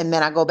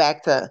then I go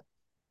back to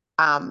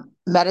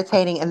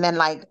meditating and then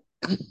like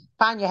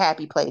find your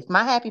happy place.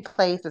 My happy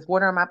place is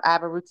watering my I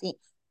have a routine.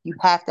 You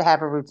have to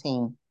have a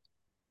routine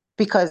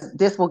because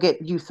this will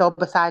get you so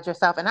beside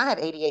yourself. And I have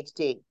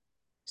ADHD.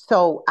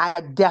 So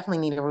I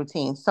definitely need a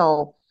routine.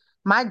 So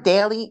my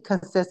daily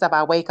consists of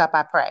I wake up,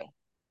 I pray.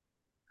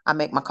 I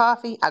make my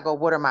coffee, I go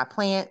water my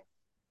plant,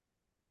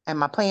 and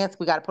my plants,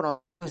 we got to put on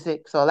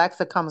music. So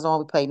Alexa comes on,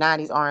 we play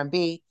 90s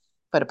R&B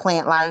for the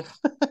plant life,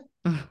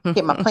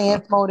 get my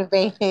plants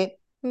motivated.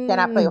 Then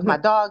I play with my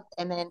dog,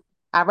 and then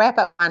I wrap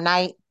up my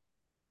night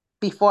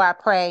before I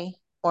pray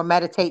or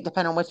meditate,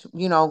 depending on which,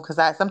 because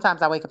I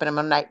sometimes I wake up in the middle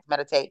of the night to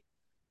meditate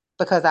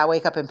because I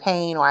wake up in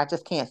pain or I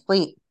just can't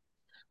sleep.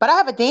 But I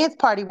have a dance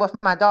party with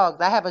my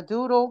dogs. I have a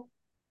doodle,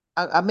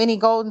 a mini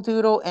golden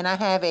doodle, and I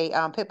have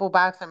a pit bull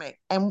boxer mix.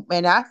 And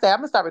I said I'm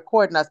gonna start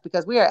recording us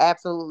because we are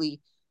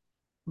absolutely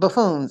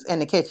buffoons in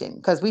the kitchen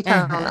because we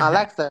turn on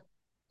Alexa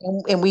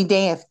and we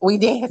dance. We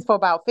dance for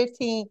about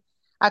 15.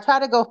 I try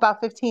to go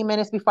about 15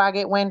 minutes before I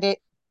get winded.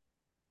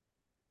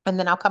 And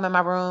then I'll come in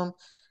my room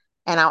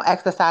and I'll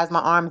exercise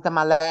my arms and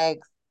my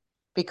legs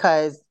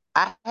because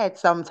I had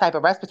some type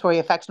of respiratory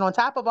infection. On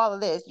top of all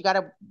of this, you got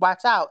to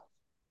watch out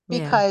Yeah.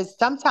 because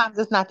sometimes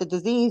it's not the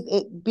disease,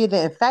 it be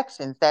the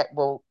infections that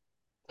will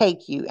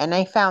take you. And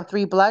they found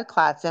 3 blood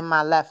clots in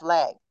my left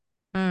leg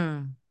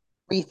Mm.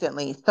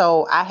 recently.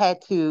 So I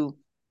had to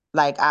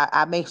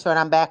I make sure that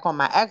I'm back on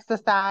my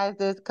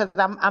exercises because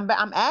I'm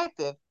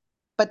active.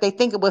 But they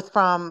think it was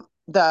from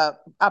the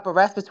upper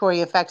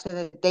respiratory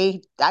infection.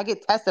 I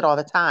get tested all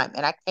the time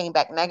and I came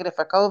back negative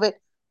for COVID,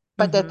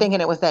 but they're Hmm.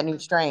 thinking it was that new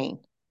strain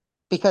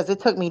because it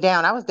took me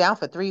down. I was down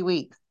for 3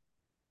 weeks.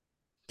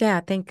 Yeah,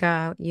 I think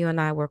you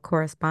and I were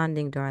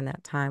corresponding during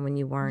that time when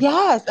you weren't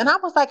Yes. And I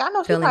was like, I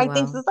know she feeling probably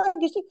thinks well. it's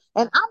like, is she?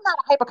 And I'm not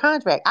a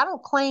hypochondriac. I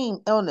don't claim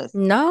illness.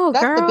 No,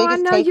 That's the girl, I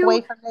biggest know you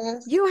takeaway from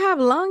this. you have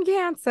lung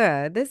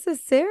cancer. This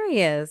is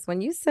serious. When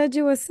you said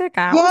you were sick,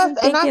 I Yes. wasn't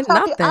And I thinking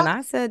tell people, nothing.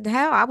 I said,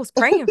 hell, I was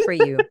praying for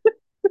you.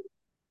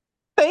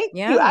 thank you.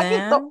 Yeah, I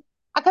get so, man.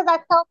 because I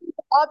tell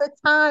people all the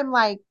time,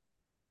 like,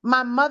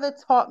 my mother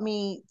taught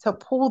me to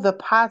pull the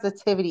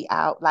positivity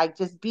out, like,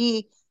 just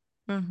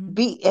Hmm.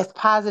 be as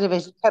positive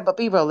as you can, but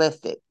be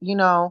realistic,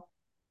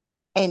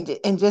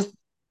 and just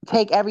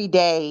take every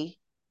day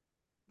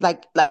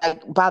like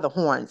by the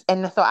horns.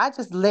 And so I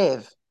just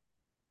live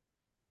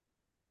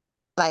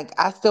like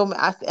and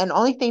the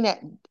only thing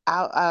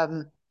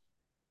I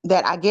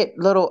that I get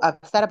little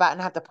upset about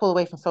and I have to pull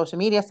away from social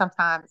media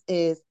sometimes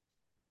is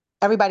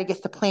everybody gets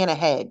to plan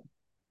ahead.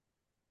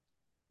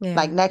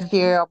 Like Yeah. next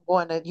year I'm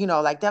going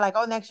to, like they're like,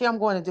 oh, next year I'm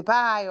going to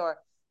Dubai or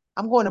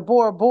I'm going to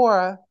Bora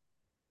Bora,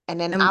 and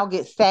then And I'll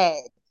get sad.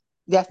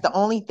 That's the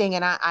only thing,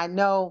 and I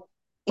know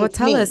well, it's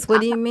tell me. us,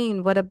 what do you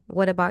mean? What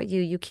about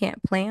you? You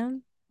can't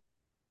plan?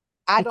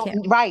 I You can't.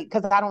 don't right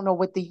because I don't know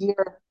what the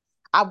year.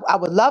 I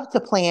would love to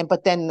plan,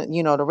 but then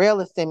the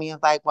realist in me is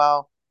like,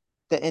 well,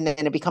 and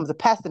then it becomes a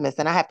pessimist,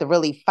 and I have to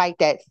really fight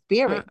that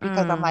spirit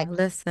because I'm like, Mm-mm. well,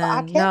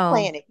 I Listen, can no.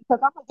 plan it because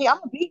I'm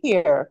gonna be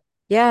here.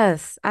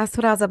 Yes, that's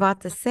what I was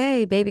about to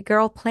say. Baby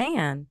girl,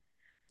 plan.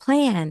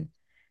 Plan.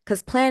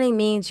 Because planning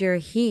means you're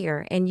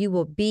here and you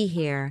will be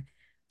here.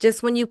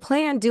 Just when you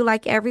plan, do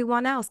like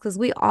everyone else, because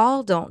we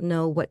all don't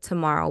know what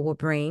tomorrow will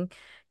bring.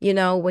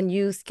 When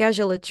you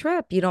schedule a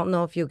trip, you don't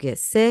know if you'll get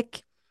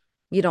sick.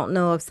 You don't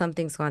know if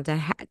something's going to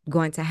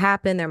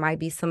happen. There might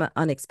be some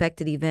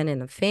unexpected event in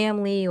the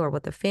family or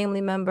with a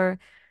family member.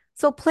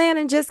 So plan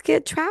and just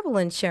get travel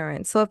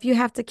insurance. So if you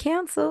have to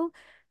cancel,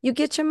 you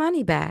get your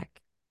money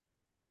back.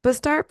 But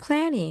start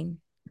planning.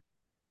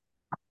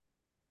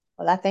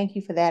 Well, I thank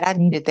you for that. I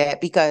needed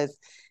that because,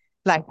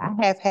 like, I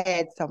have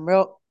had some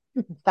real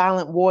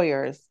silent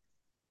warriors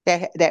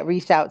that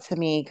reached out to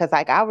me because,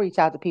 like, I'll reach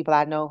out to people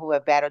I know who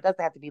have battled. It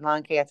doesn't have to be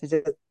lung cancer,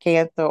 just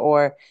cancer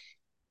or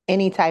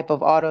any type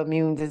of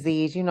autoimmune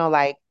disease.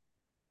 Like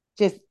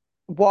just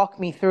walk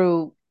me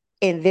through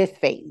in this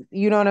phase.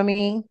 You know what I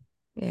mean?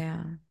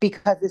 Yeah.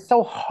 Because it's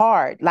so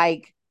hard.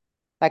 Like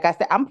I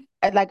said, I'm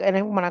like, and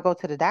then when I go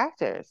to the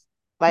doctors,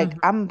 like Hmm.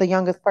 I'm the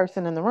youngest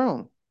person in the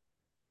room.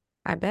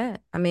 I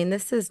bet. I mean,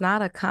 this is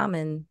not a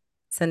common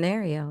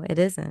scenario. It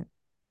isn't.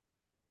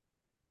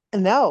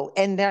 No,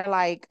 and they're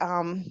like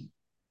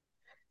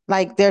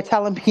they're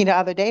telling me the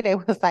other day, they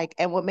was like,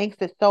 and what makes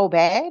it so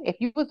bad, if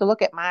you was to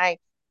look at my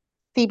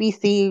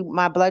CBC,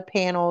 my blood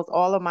panels,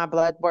 all of my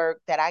blood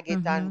work that I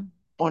get done Hmm.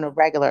 on a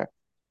regular,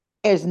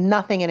 there's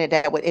nothing in it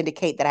that would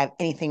indicate that I have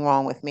anything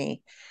wrong with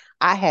me.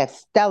 I have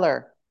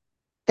stellar.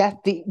 That's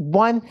the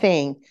one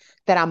thing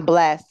that I'm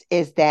blessed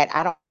is that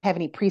I don't have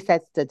any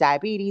presets to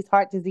diabetes,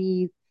 heart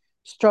disease,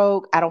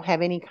 stroke. I don't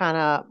have any kind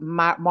of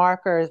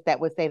markers that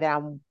would say that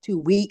I'm too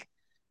weak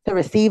to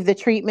receive the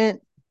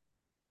treatment,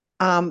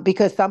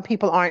 because some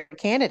people aren't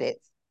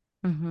candidates.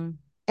 Hmm.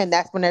 And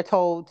that's when they're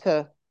told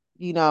to,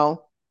 you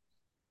know,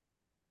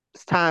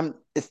 it's time.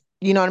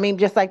 You know what I mean?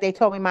 Just like they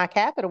told me my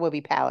catheter would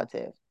be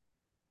palliative.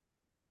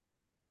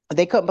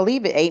 They couldn't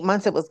believe it. 8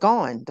 months it was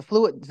gone. The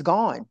fluid is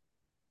gone.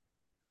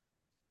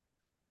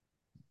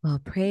 Well,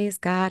 praise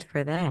God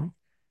for that.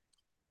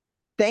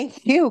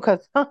 Thank you,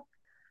 because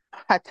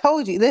I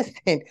told you.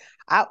 Listen,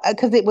 I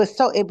because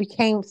it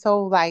became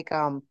so like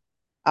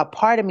a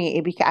part of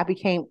me. I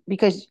became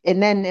because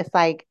and then it's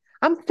like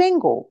I'm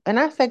single, and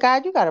I said,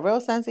 God, you got a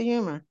real sense of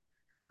humor.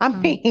 I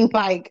Mm. mean,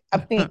 like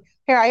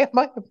here I am,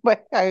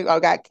 but I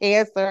got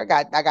cancer. I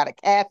got a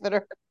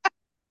catheter.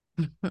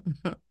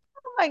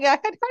 Oh my God,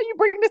 how you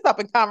bring this up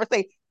in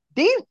conversation?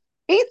 These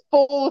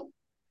fools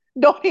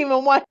don't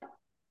even want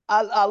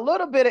a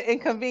little bit of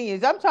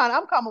inconvenience.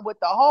 I'm coming with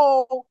the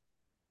whole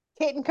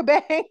kit and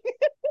kabang.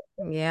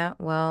 Yeah,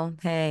 well,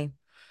 hey,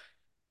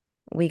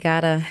 we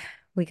gotta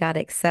we gotta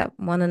accept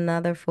one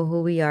another for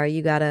who we are.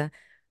 You got a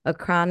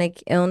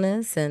chronic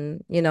illness,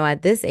 and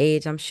at this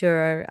age, I'm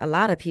sure a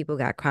lot of people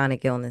got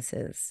chronic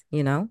illnesses.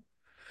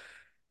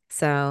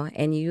 So,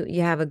 and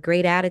you have a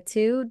great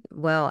attitude.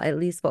 Well, at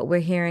least what we're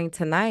hearing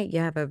tonight, you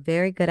have a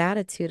very good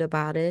attitude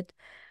about it.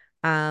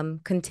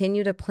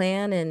 Continue to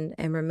plan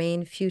and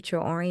remain future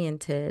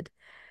oriented.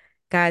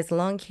 Guys,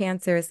 lung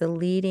cancer is the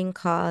leading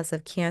cause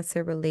of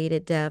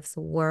cancer-related deaths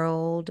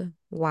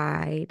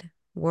worldwide.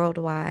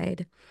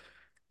 Worldwide.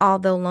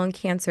 Although lung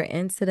cancer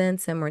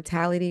incidence and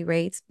mortality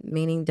rates,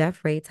 meaning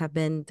death rates, have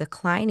been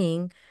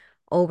declining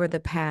over the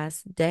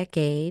past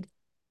decade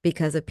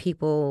because of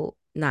people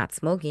not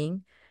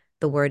smoking,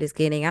 the word is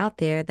getting out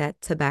there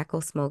that tobacco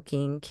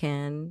smoking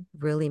can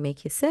really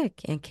make you sick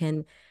and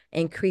can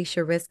increase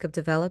your risk of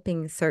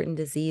developing certain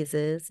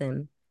diseases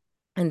and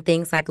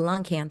things like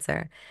lung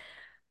cancer.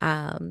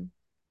 Um,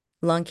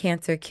 Lung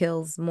cancer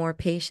kills more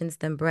patients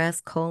than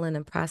breast, colon,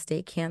 and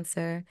prostate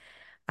cancer.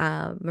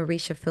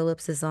 Marisha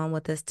Phillips is on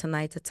with us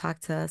tonight to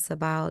talk to us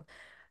about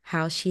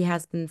how she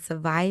has been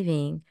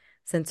surviving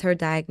since her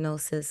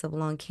diagnosis of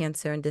lung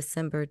cancer in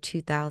December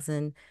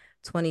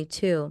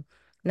 2022.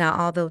 Now,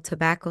 although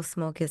tobacco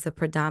smoke is a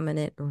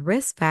predominant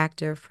risk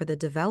factor for the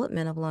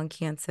development of lung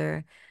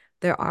cancer,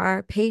 there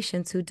are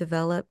patients who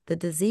develop the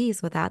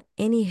disease without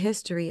any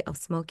history of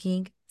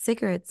smoking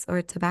cigarettes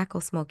or tobacco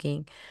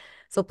smoking.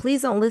 So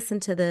please don't listen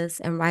to this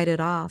and write it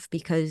off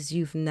because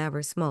you've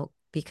never smoked,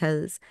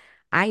 because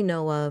I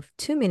know of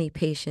too many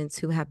patients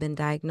who have been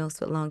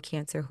diagnosed with lung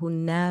cancer who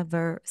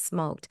never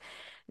smoked.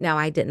 Now,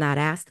 I did not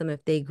ask them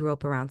if they grew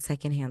up around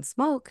secondhand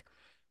smoke,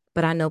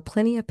 but I know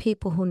plenty of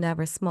people who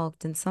never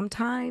smoked. And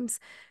sometimes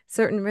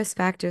certain risk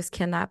factors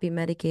cannot be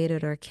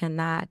mitigated or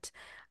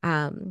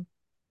um,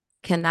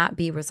 cannot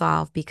be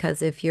resolved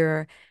because if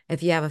you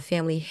have a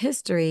family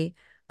history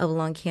of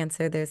lung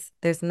cancer,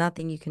 there's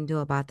nothing you can do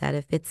about that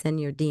if it's in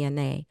your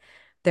DNA.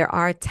 There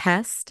are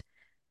tests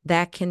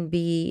that can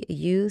be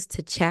used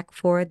to check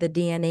for the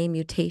DNA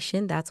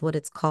mutation. That's what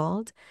it's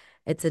called.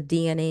 It's a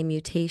DNA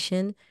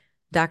mutation.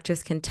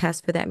 Doctors can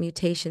test for that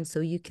mutation so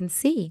you can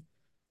see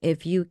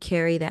if you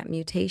carry that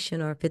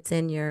mutation or if it's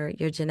in your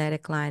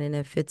genetic line and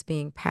if it's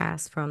being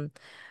passed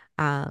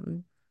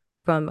um,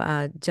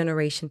 from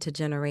generation to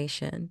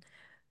generation.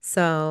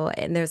 So,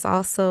 and there's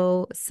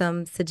also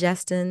some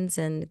suggestions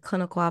and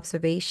clinical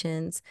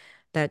observations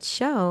that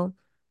show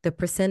the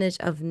percentage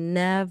of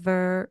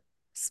never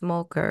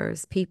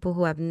smokers, people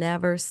who have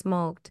never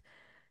smoked,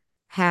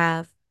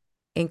 have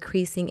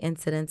increasing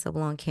incidence of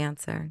lung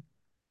cancer.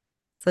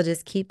 So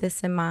just keep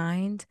this in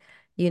mind.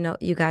 You know,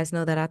 you guys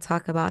know that I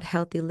talk about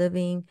healthy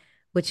living,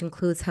 which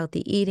includes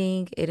healthy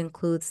eating. It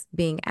includes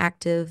being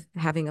active,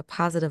 having a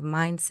positive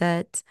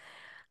mindset,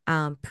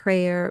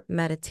 prayer,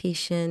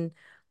 meditation,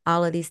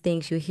 all of these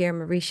things. You hear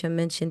Marisha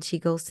mention she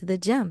goes to the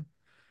gym,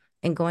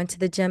 and going to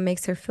the gym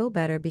makes her feel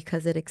better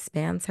because it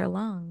expands her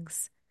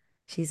lungs.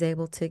 She's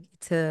able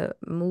to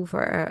move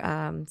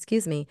her,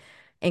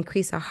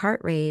 increase her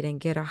heart rate and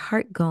get her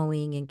heart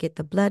going and get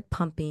the blood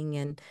pumping.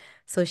 And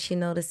so she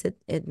noticed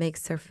it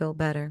makes her feel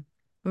better.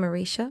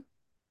 Marisha,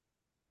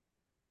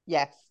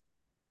 Yes.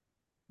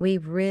 we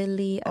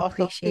really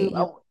Also, appreciate too,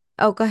 you.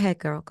 Oh, go ahead,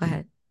 girl. Go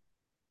ahead.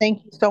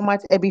 thank you so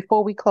much. And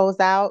before we close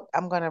out,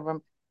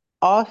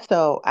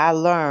 also I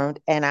learned,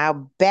 and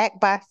I'm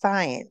backed by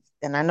science,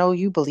 and I know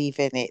you believe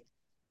in it.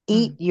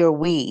 Eat Mm, your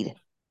weed.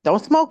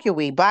 Don't smoke your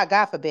weed, by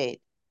God forbid,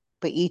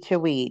 but eat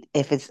your weed.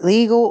 If it's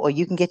legal or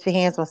you can get your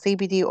hands on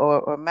CBD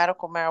or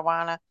medical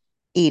marijuana,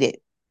 eat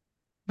it.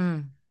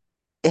 mm,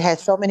 It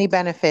has so many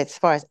benefits as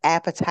far as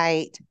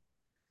appetite,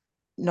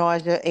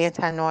 nausea,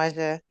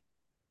 anti-nausea,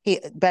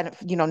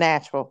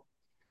 natural.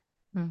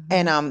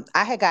 And mm-hmm.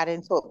 I had got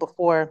into it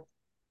before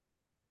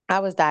I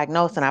was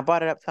diagnosed, and I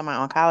brought it up to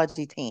my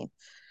oncology team.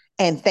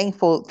 And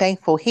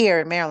thankful here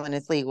in Maryland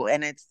it's legal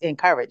and it's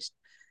encouraged,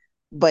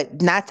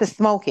 but not to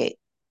smoke it,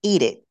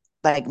 eat it.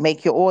 Like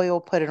make your oil,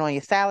 put it on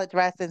your salad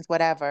dressings,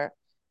 whatever.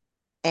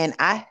 And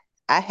I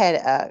had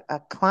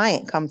a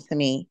client come to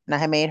me, and I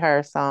had made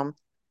her some,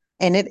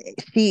 and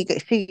she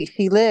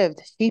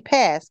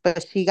passed,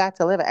 but she got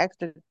to live an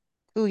extra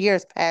 2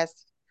 years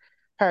past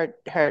her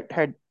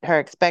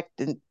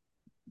expected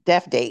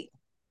death date.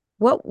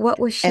 What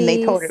was And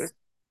they told her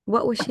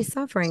what was she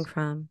suffering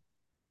from?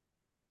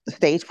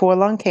 stage 4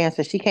 lung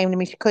cancer. She came to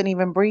me, she couldn't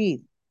even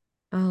breathe.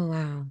 Oh,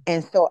 wow.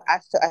 And so I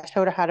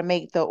showed her how to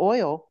make the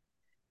oil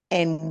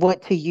and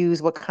what to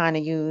use, what kind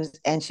to use.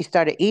 And she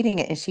started eating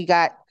it. And she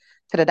got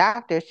to the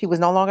doctor. She was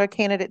no longer a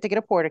candidate to get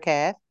a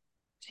portacath.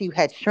 She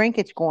had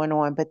shrinkage going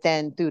on. But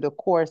then through the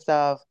course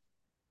of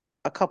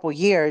a couple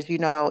years,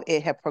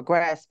 it had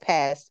progressed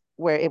past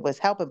where it was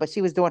helping. But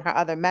she was doing her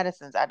other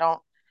medicines.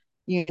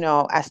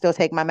 I still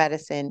take my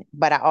medicine,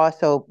 but I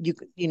also,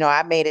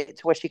 I made it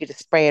to where she could just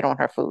spray it on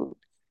her food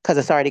because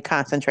it's already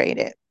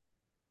concentrated.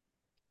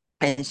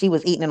 And she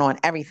was eating it on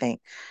everything.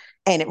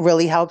 And it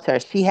really helped her.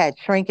 She had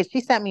shrinkage.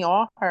 She sent me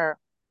all her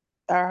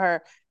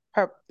her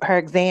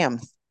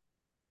exams,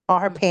 all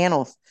her Mm,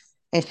 panels,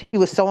 and she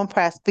was so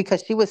impressed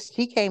because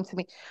she came to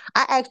me.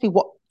 I actually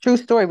true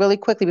story really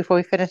quickly before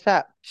we finish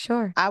up.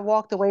 sure. I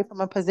walked away from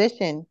a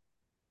position.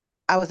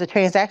 I was a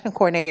transaction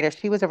coordinator.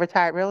 She was a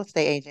retired real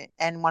estate agent,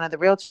 and one of the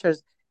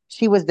realtors,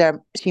 she was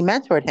there. She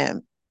mentored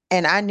him,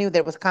 and I knew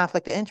there was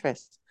conflict of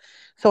interest.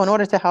 So in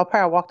order to help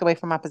her, I walked away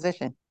from my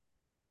position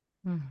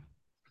Mm,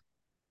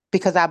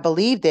 because I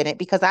believed in it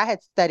because I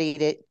had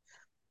studied it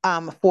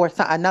for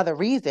another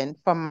reason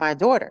from my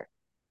daughter,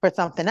 for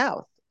something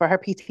else, for her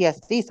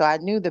PTSD. So I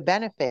knew the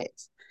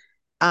benefits.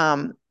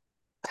 Um,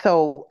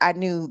 so I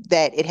knew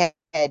that it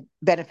had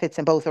benefits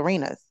in both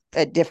arenas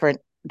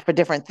for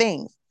different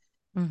things.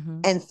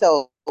 mm-hmm. And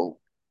so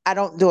I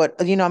don't do it,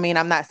 you know what I mean?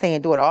 I'm not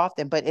saying do it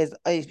often, but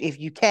if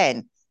you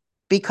can,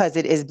 because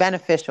it is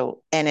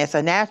beneficial and it's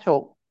a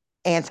natural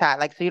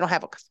like, so you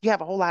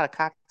have a whole lot of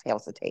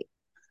cocktails to take.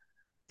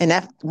 And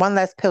that's one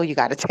less pill you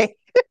got to take.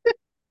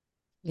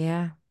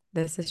 Yeah,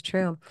 this is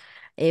true.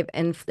 If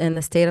in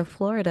the state of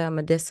Florida,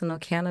 medicinal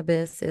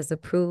cannabis is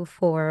approved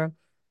for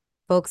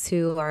folks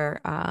who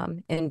are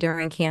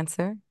enduring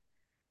cancer.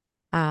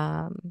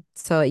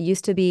 So it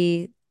used to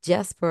be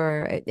just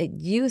for it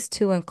used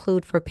to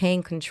include for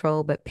pain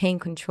control, but pain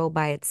control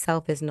by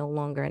itself is no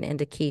longer an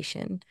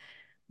indication.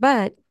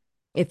 But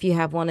if you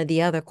have one of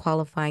the other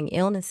qualifying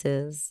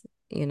illnesses,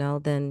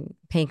 then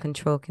pain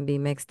control can be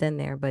mixed in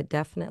there. But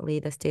definitely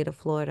the state of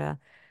Florida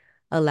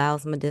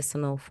allows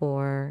medicinal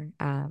for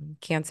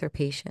cancer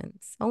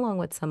patients, along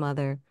with some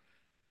other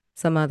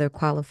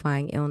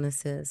qualifying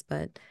illnesses.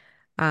 But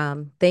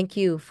thank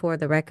you for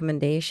the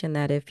recommendation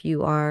that if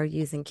you are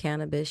using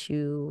cannabis,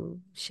 you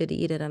should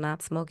eat it and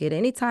not smoke it.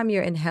 Anytime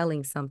you're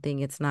inhaling something,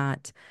 it's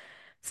not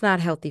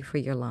healthy for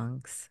your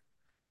lungs.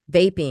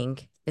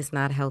 Vaping is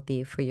not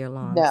healthy for your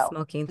lungs. No,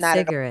 Smoking not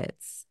at all.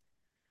 cigarettes,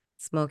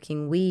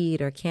 smoking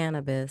weed or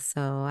cannabis.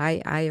 So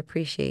I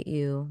appreciate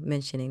you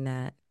mentioning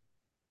that.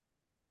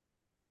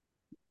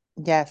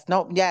 Yes,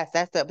 no, yes,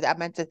 I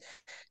meant to,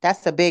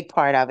 that's a big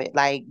part of it.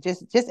 Like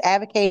just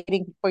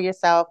advocating for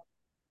yourself.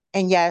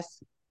 And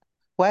yes,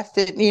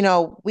 Western,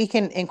 we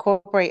can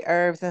incorporate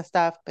herbs and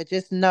stuff, but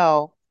just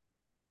know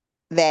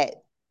that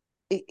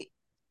it,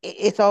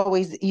 it's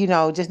always,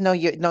 just know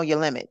your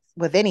limits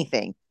with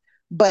anything.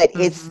 But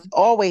it's Hmm.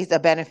 always a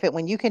benefit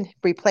when you can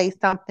replace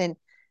something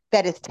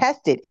that is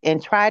tested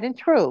and tried and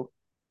true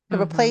to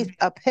replace Hmm.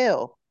 a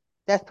pill.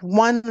 That's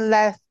one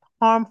less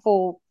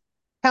harmful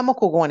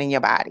chemical going in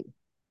your body.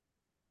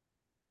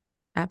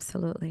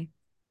 Absolutely.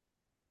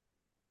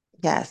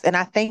 Yes, and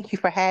I thank you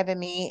for having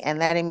me and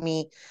letting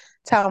me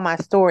tell my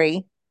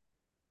story.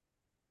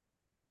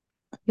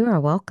 You are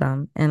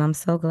welcome. And I'm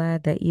so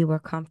glad that you were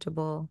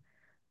comfortable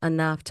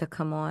enough to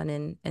come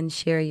on and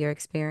share your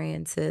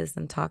experiences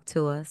and talk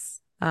to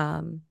us.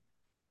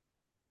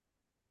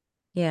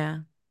 Yeah,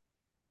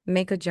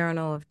 make a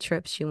journal of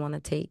trips you want to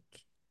take,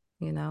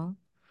 you know,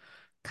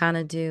 kind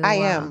of I do,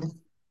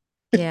 am.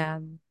 yeah,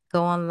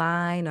 go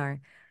online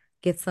or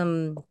get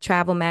some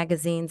travel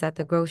magazines at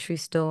the grocery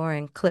store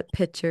and clip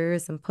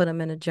pictures and put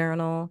them in a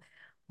journal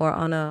or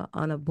on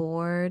a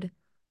board.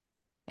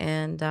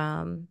 And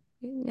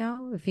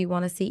if you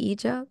want to see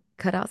Egypt,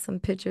 cut out some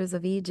pictures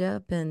of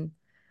Egypt and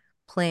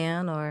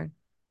plan or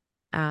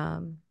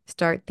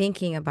start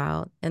thinking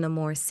about in a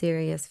more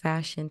serious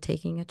fashion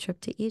taking a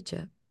trip to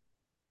Egypt.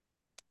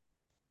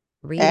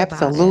 Read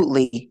about it,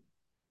 Absolutely.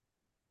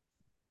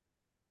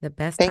 the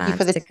best Thank you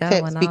for times the to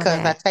go tips and all because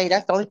I that. tell you,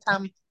 that's the only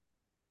time.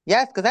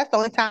 Yes, because that's the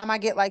only time I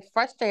get like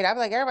frustrated. I'm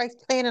like, everybody's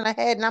planning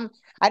ahead, and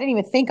I didn't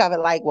even think of it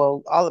like,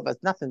 well, all of us,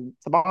 nothing.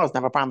 Tomorrow's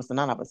never promised to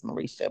none of us,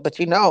 Marisha. But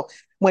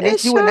when It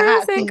it's you in the sure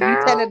hot isn't, seat,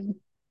 girl.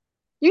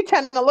 you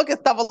tend to look at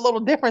stuff a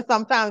little different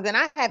sometimes, and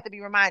I have to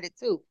be reminded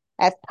too.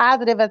 As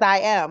positive as I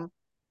am,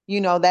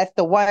 that's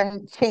the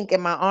one chink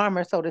in my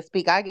armor, so to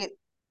speak. I be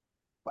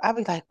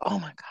like, oh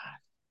my God.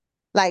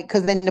 Like,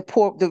 because then the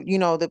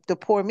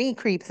poor me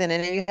creeps in,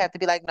 and then you have to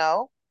be like,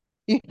 no,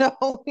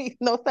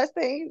 no such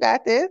thing. You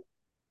got this.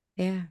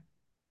 Yeah,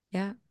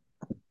 yeah.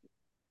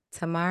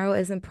 Tomorrow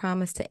isn't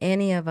promised to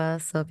any of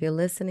us. So if you're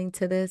listening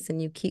to this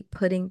and you keep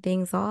putting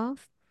things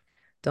off,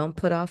 don't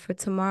put off for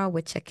tomorrow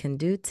what you can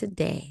do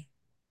today.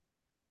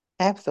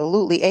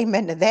 Absolutely.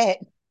 Amen to that.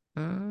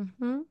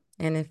 And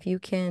if you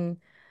can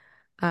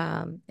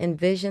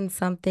envision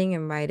something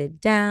and write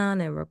it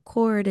down and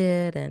record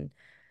it and,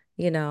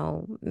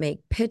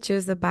 make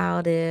pictures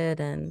about it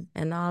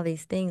and all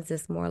these things,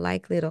 it's more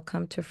likely it'll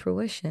come to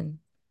fruition.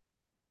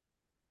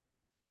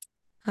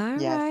 All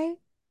Yes. right.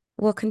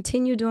 Well,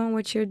 continue doing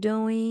what you're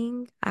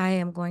doing. I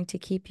am going to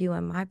keep you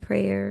in my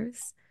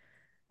prayers.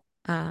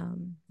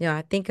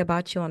 I think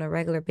about you on a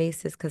regular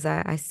basis because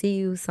I see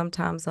you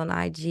sometimes on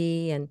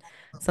IG and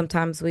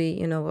sometimes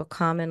we'll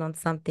comment on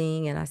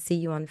something and I see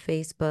you on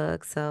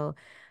Facebook. So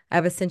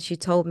ever since you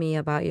told me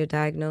about your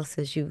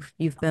diagnosis, you've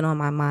been on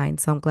my mind.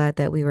 So I'm glad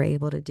that we were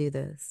able to do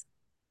this.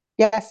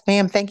 Yes,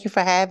 ma'am. Thank you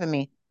for having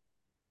me.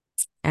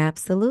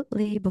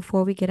 Absolutely.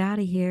 Before we get out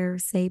of here,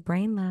 say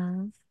brain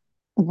love.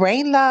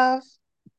 Rain love.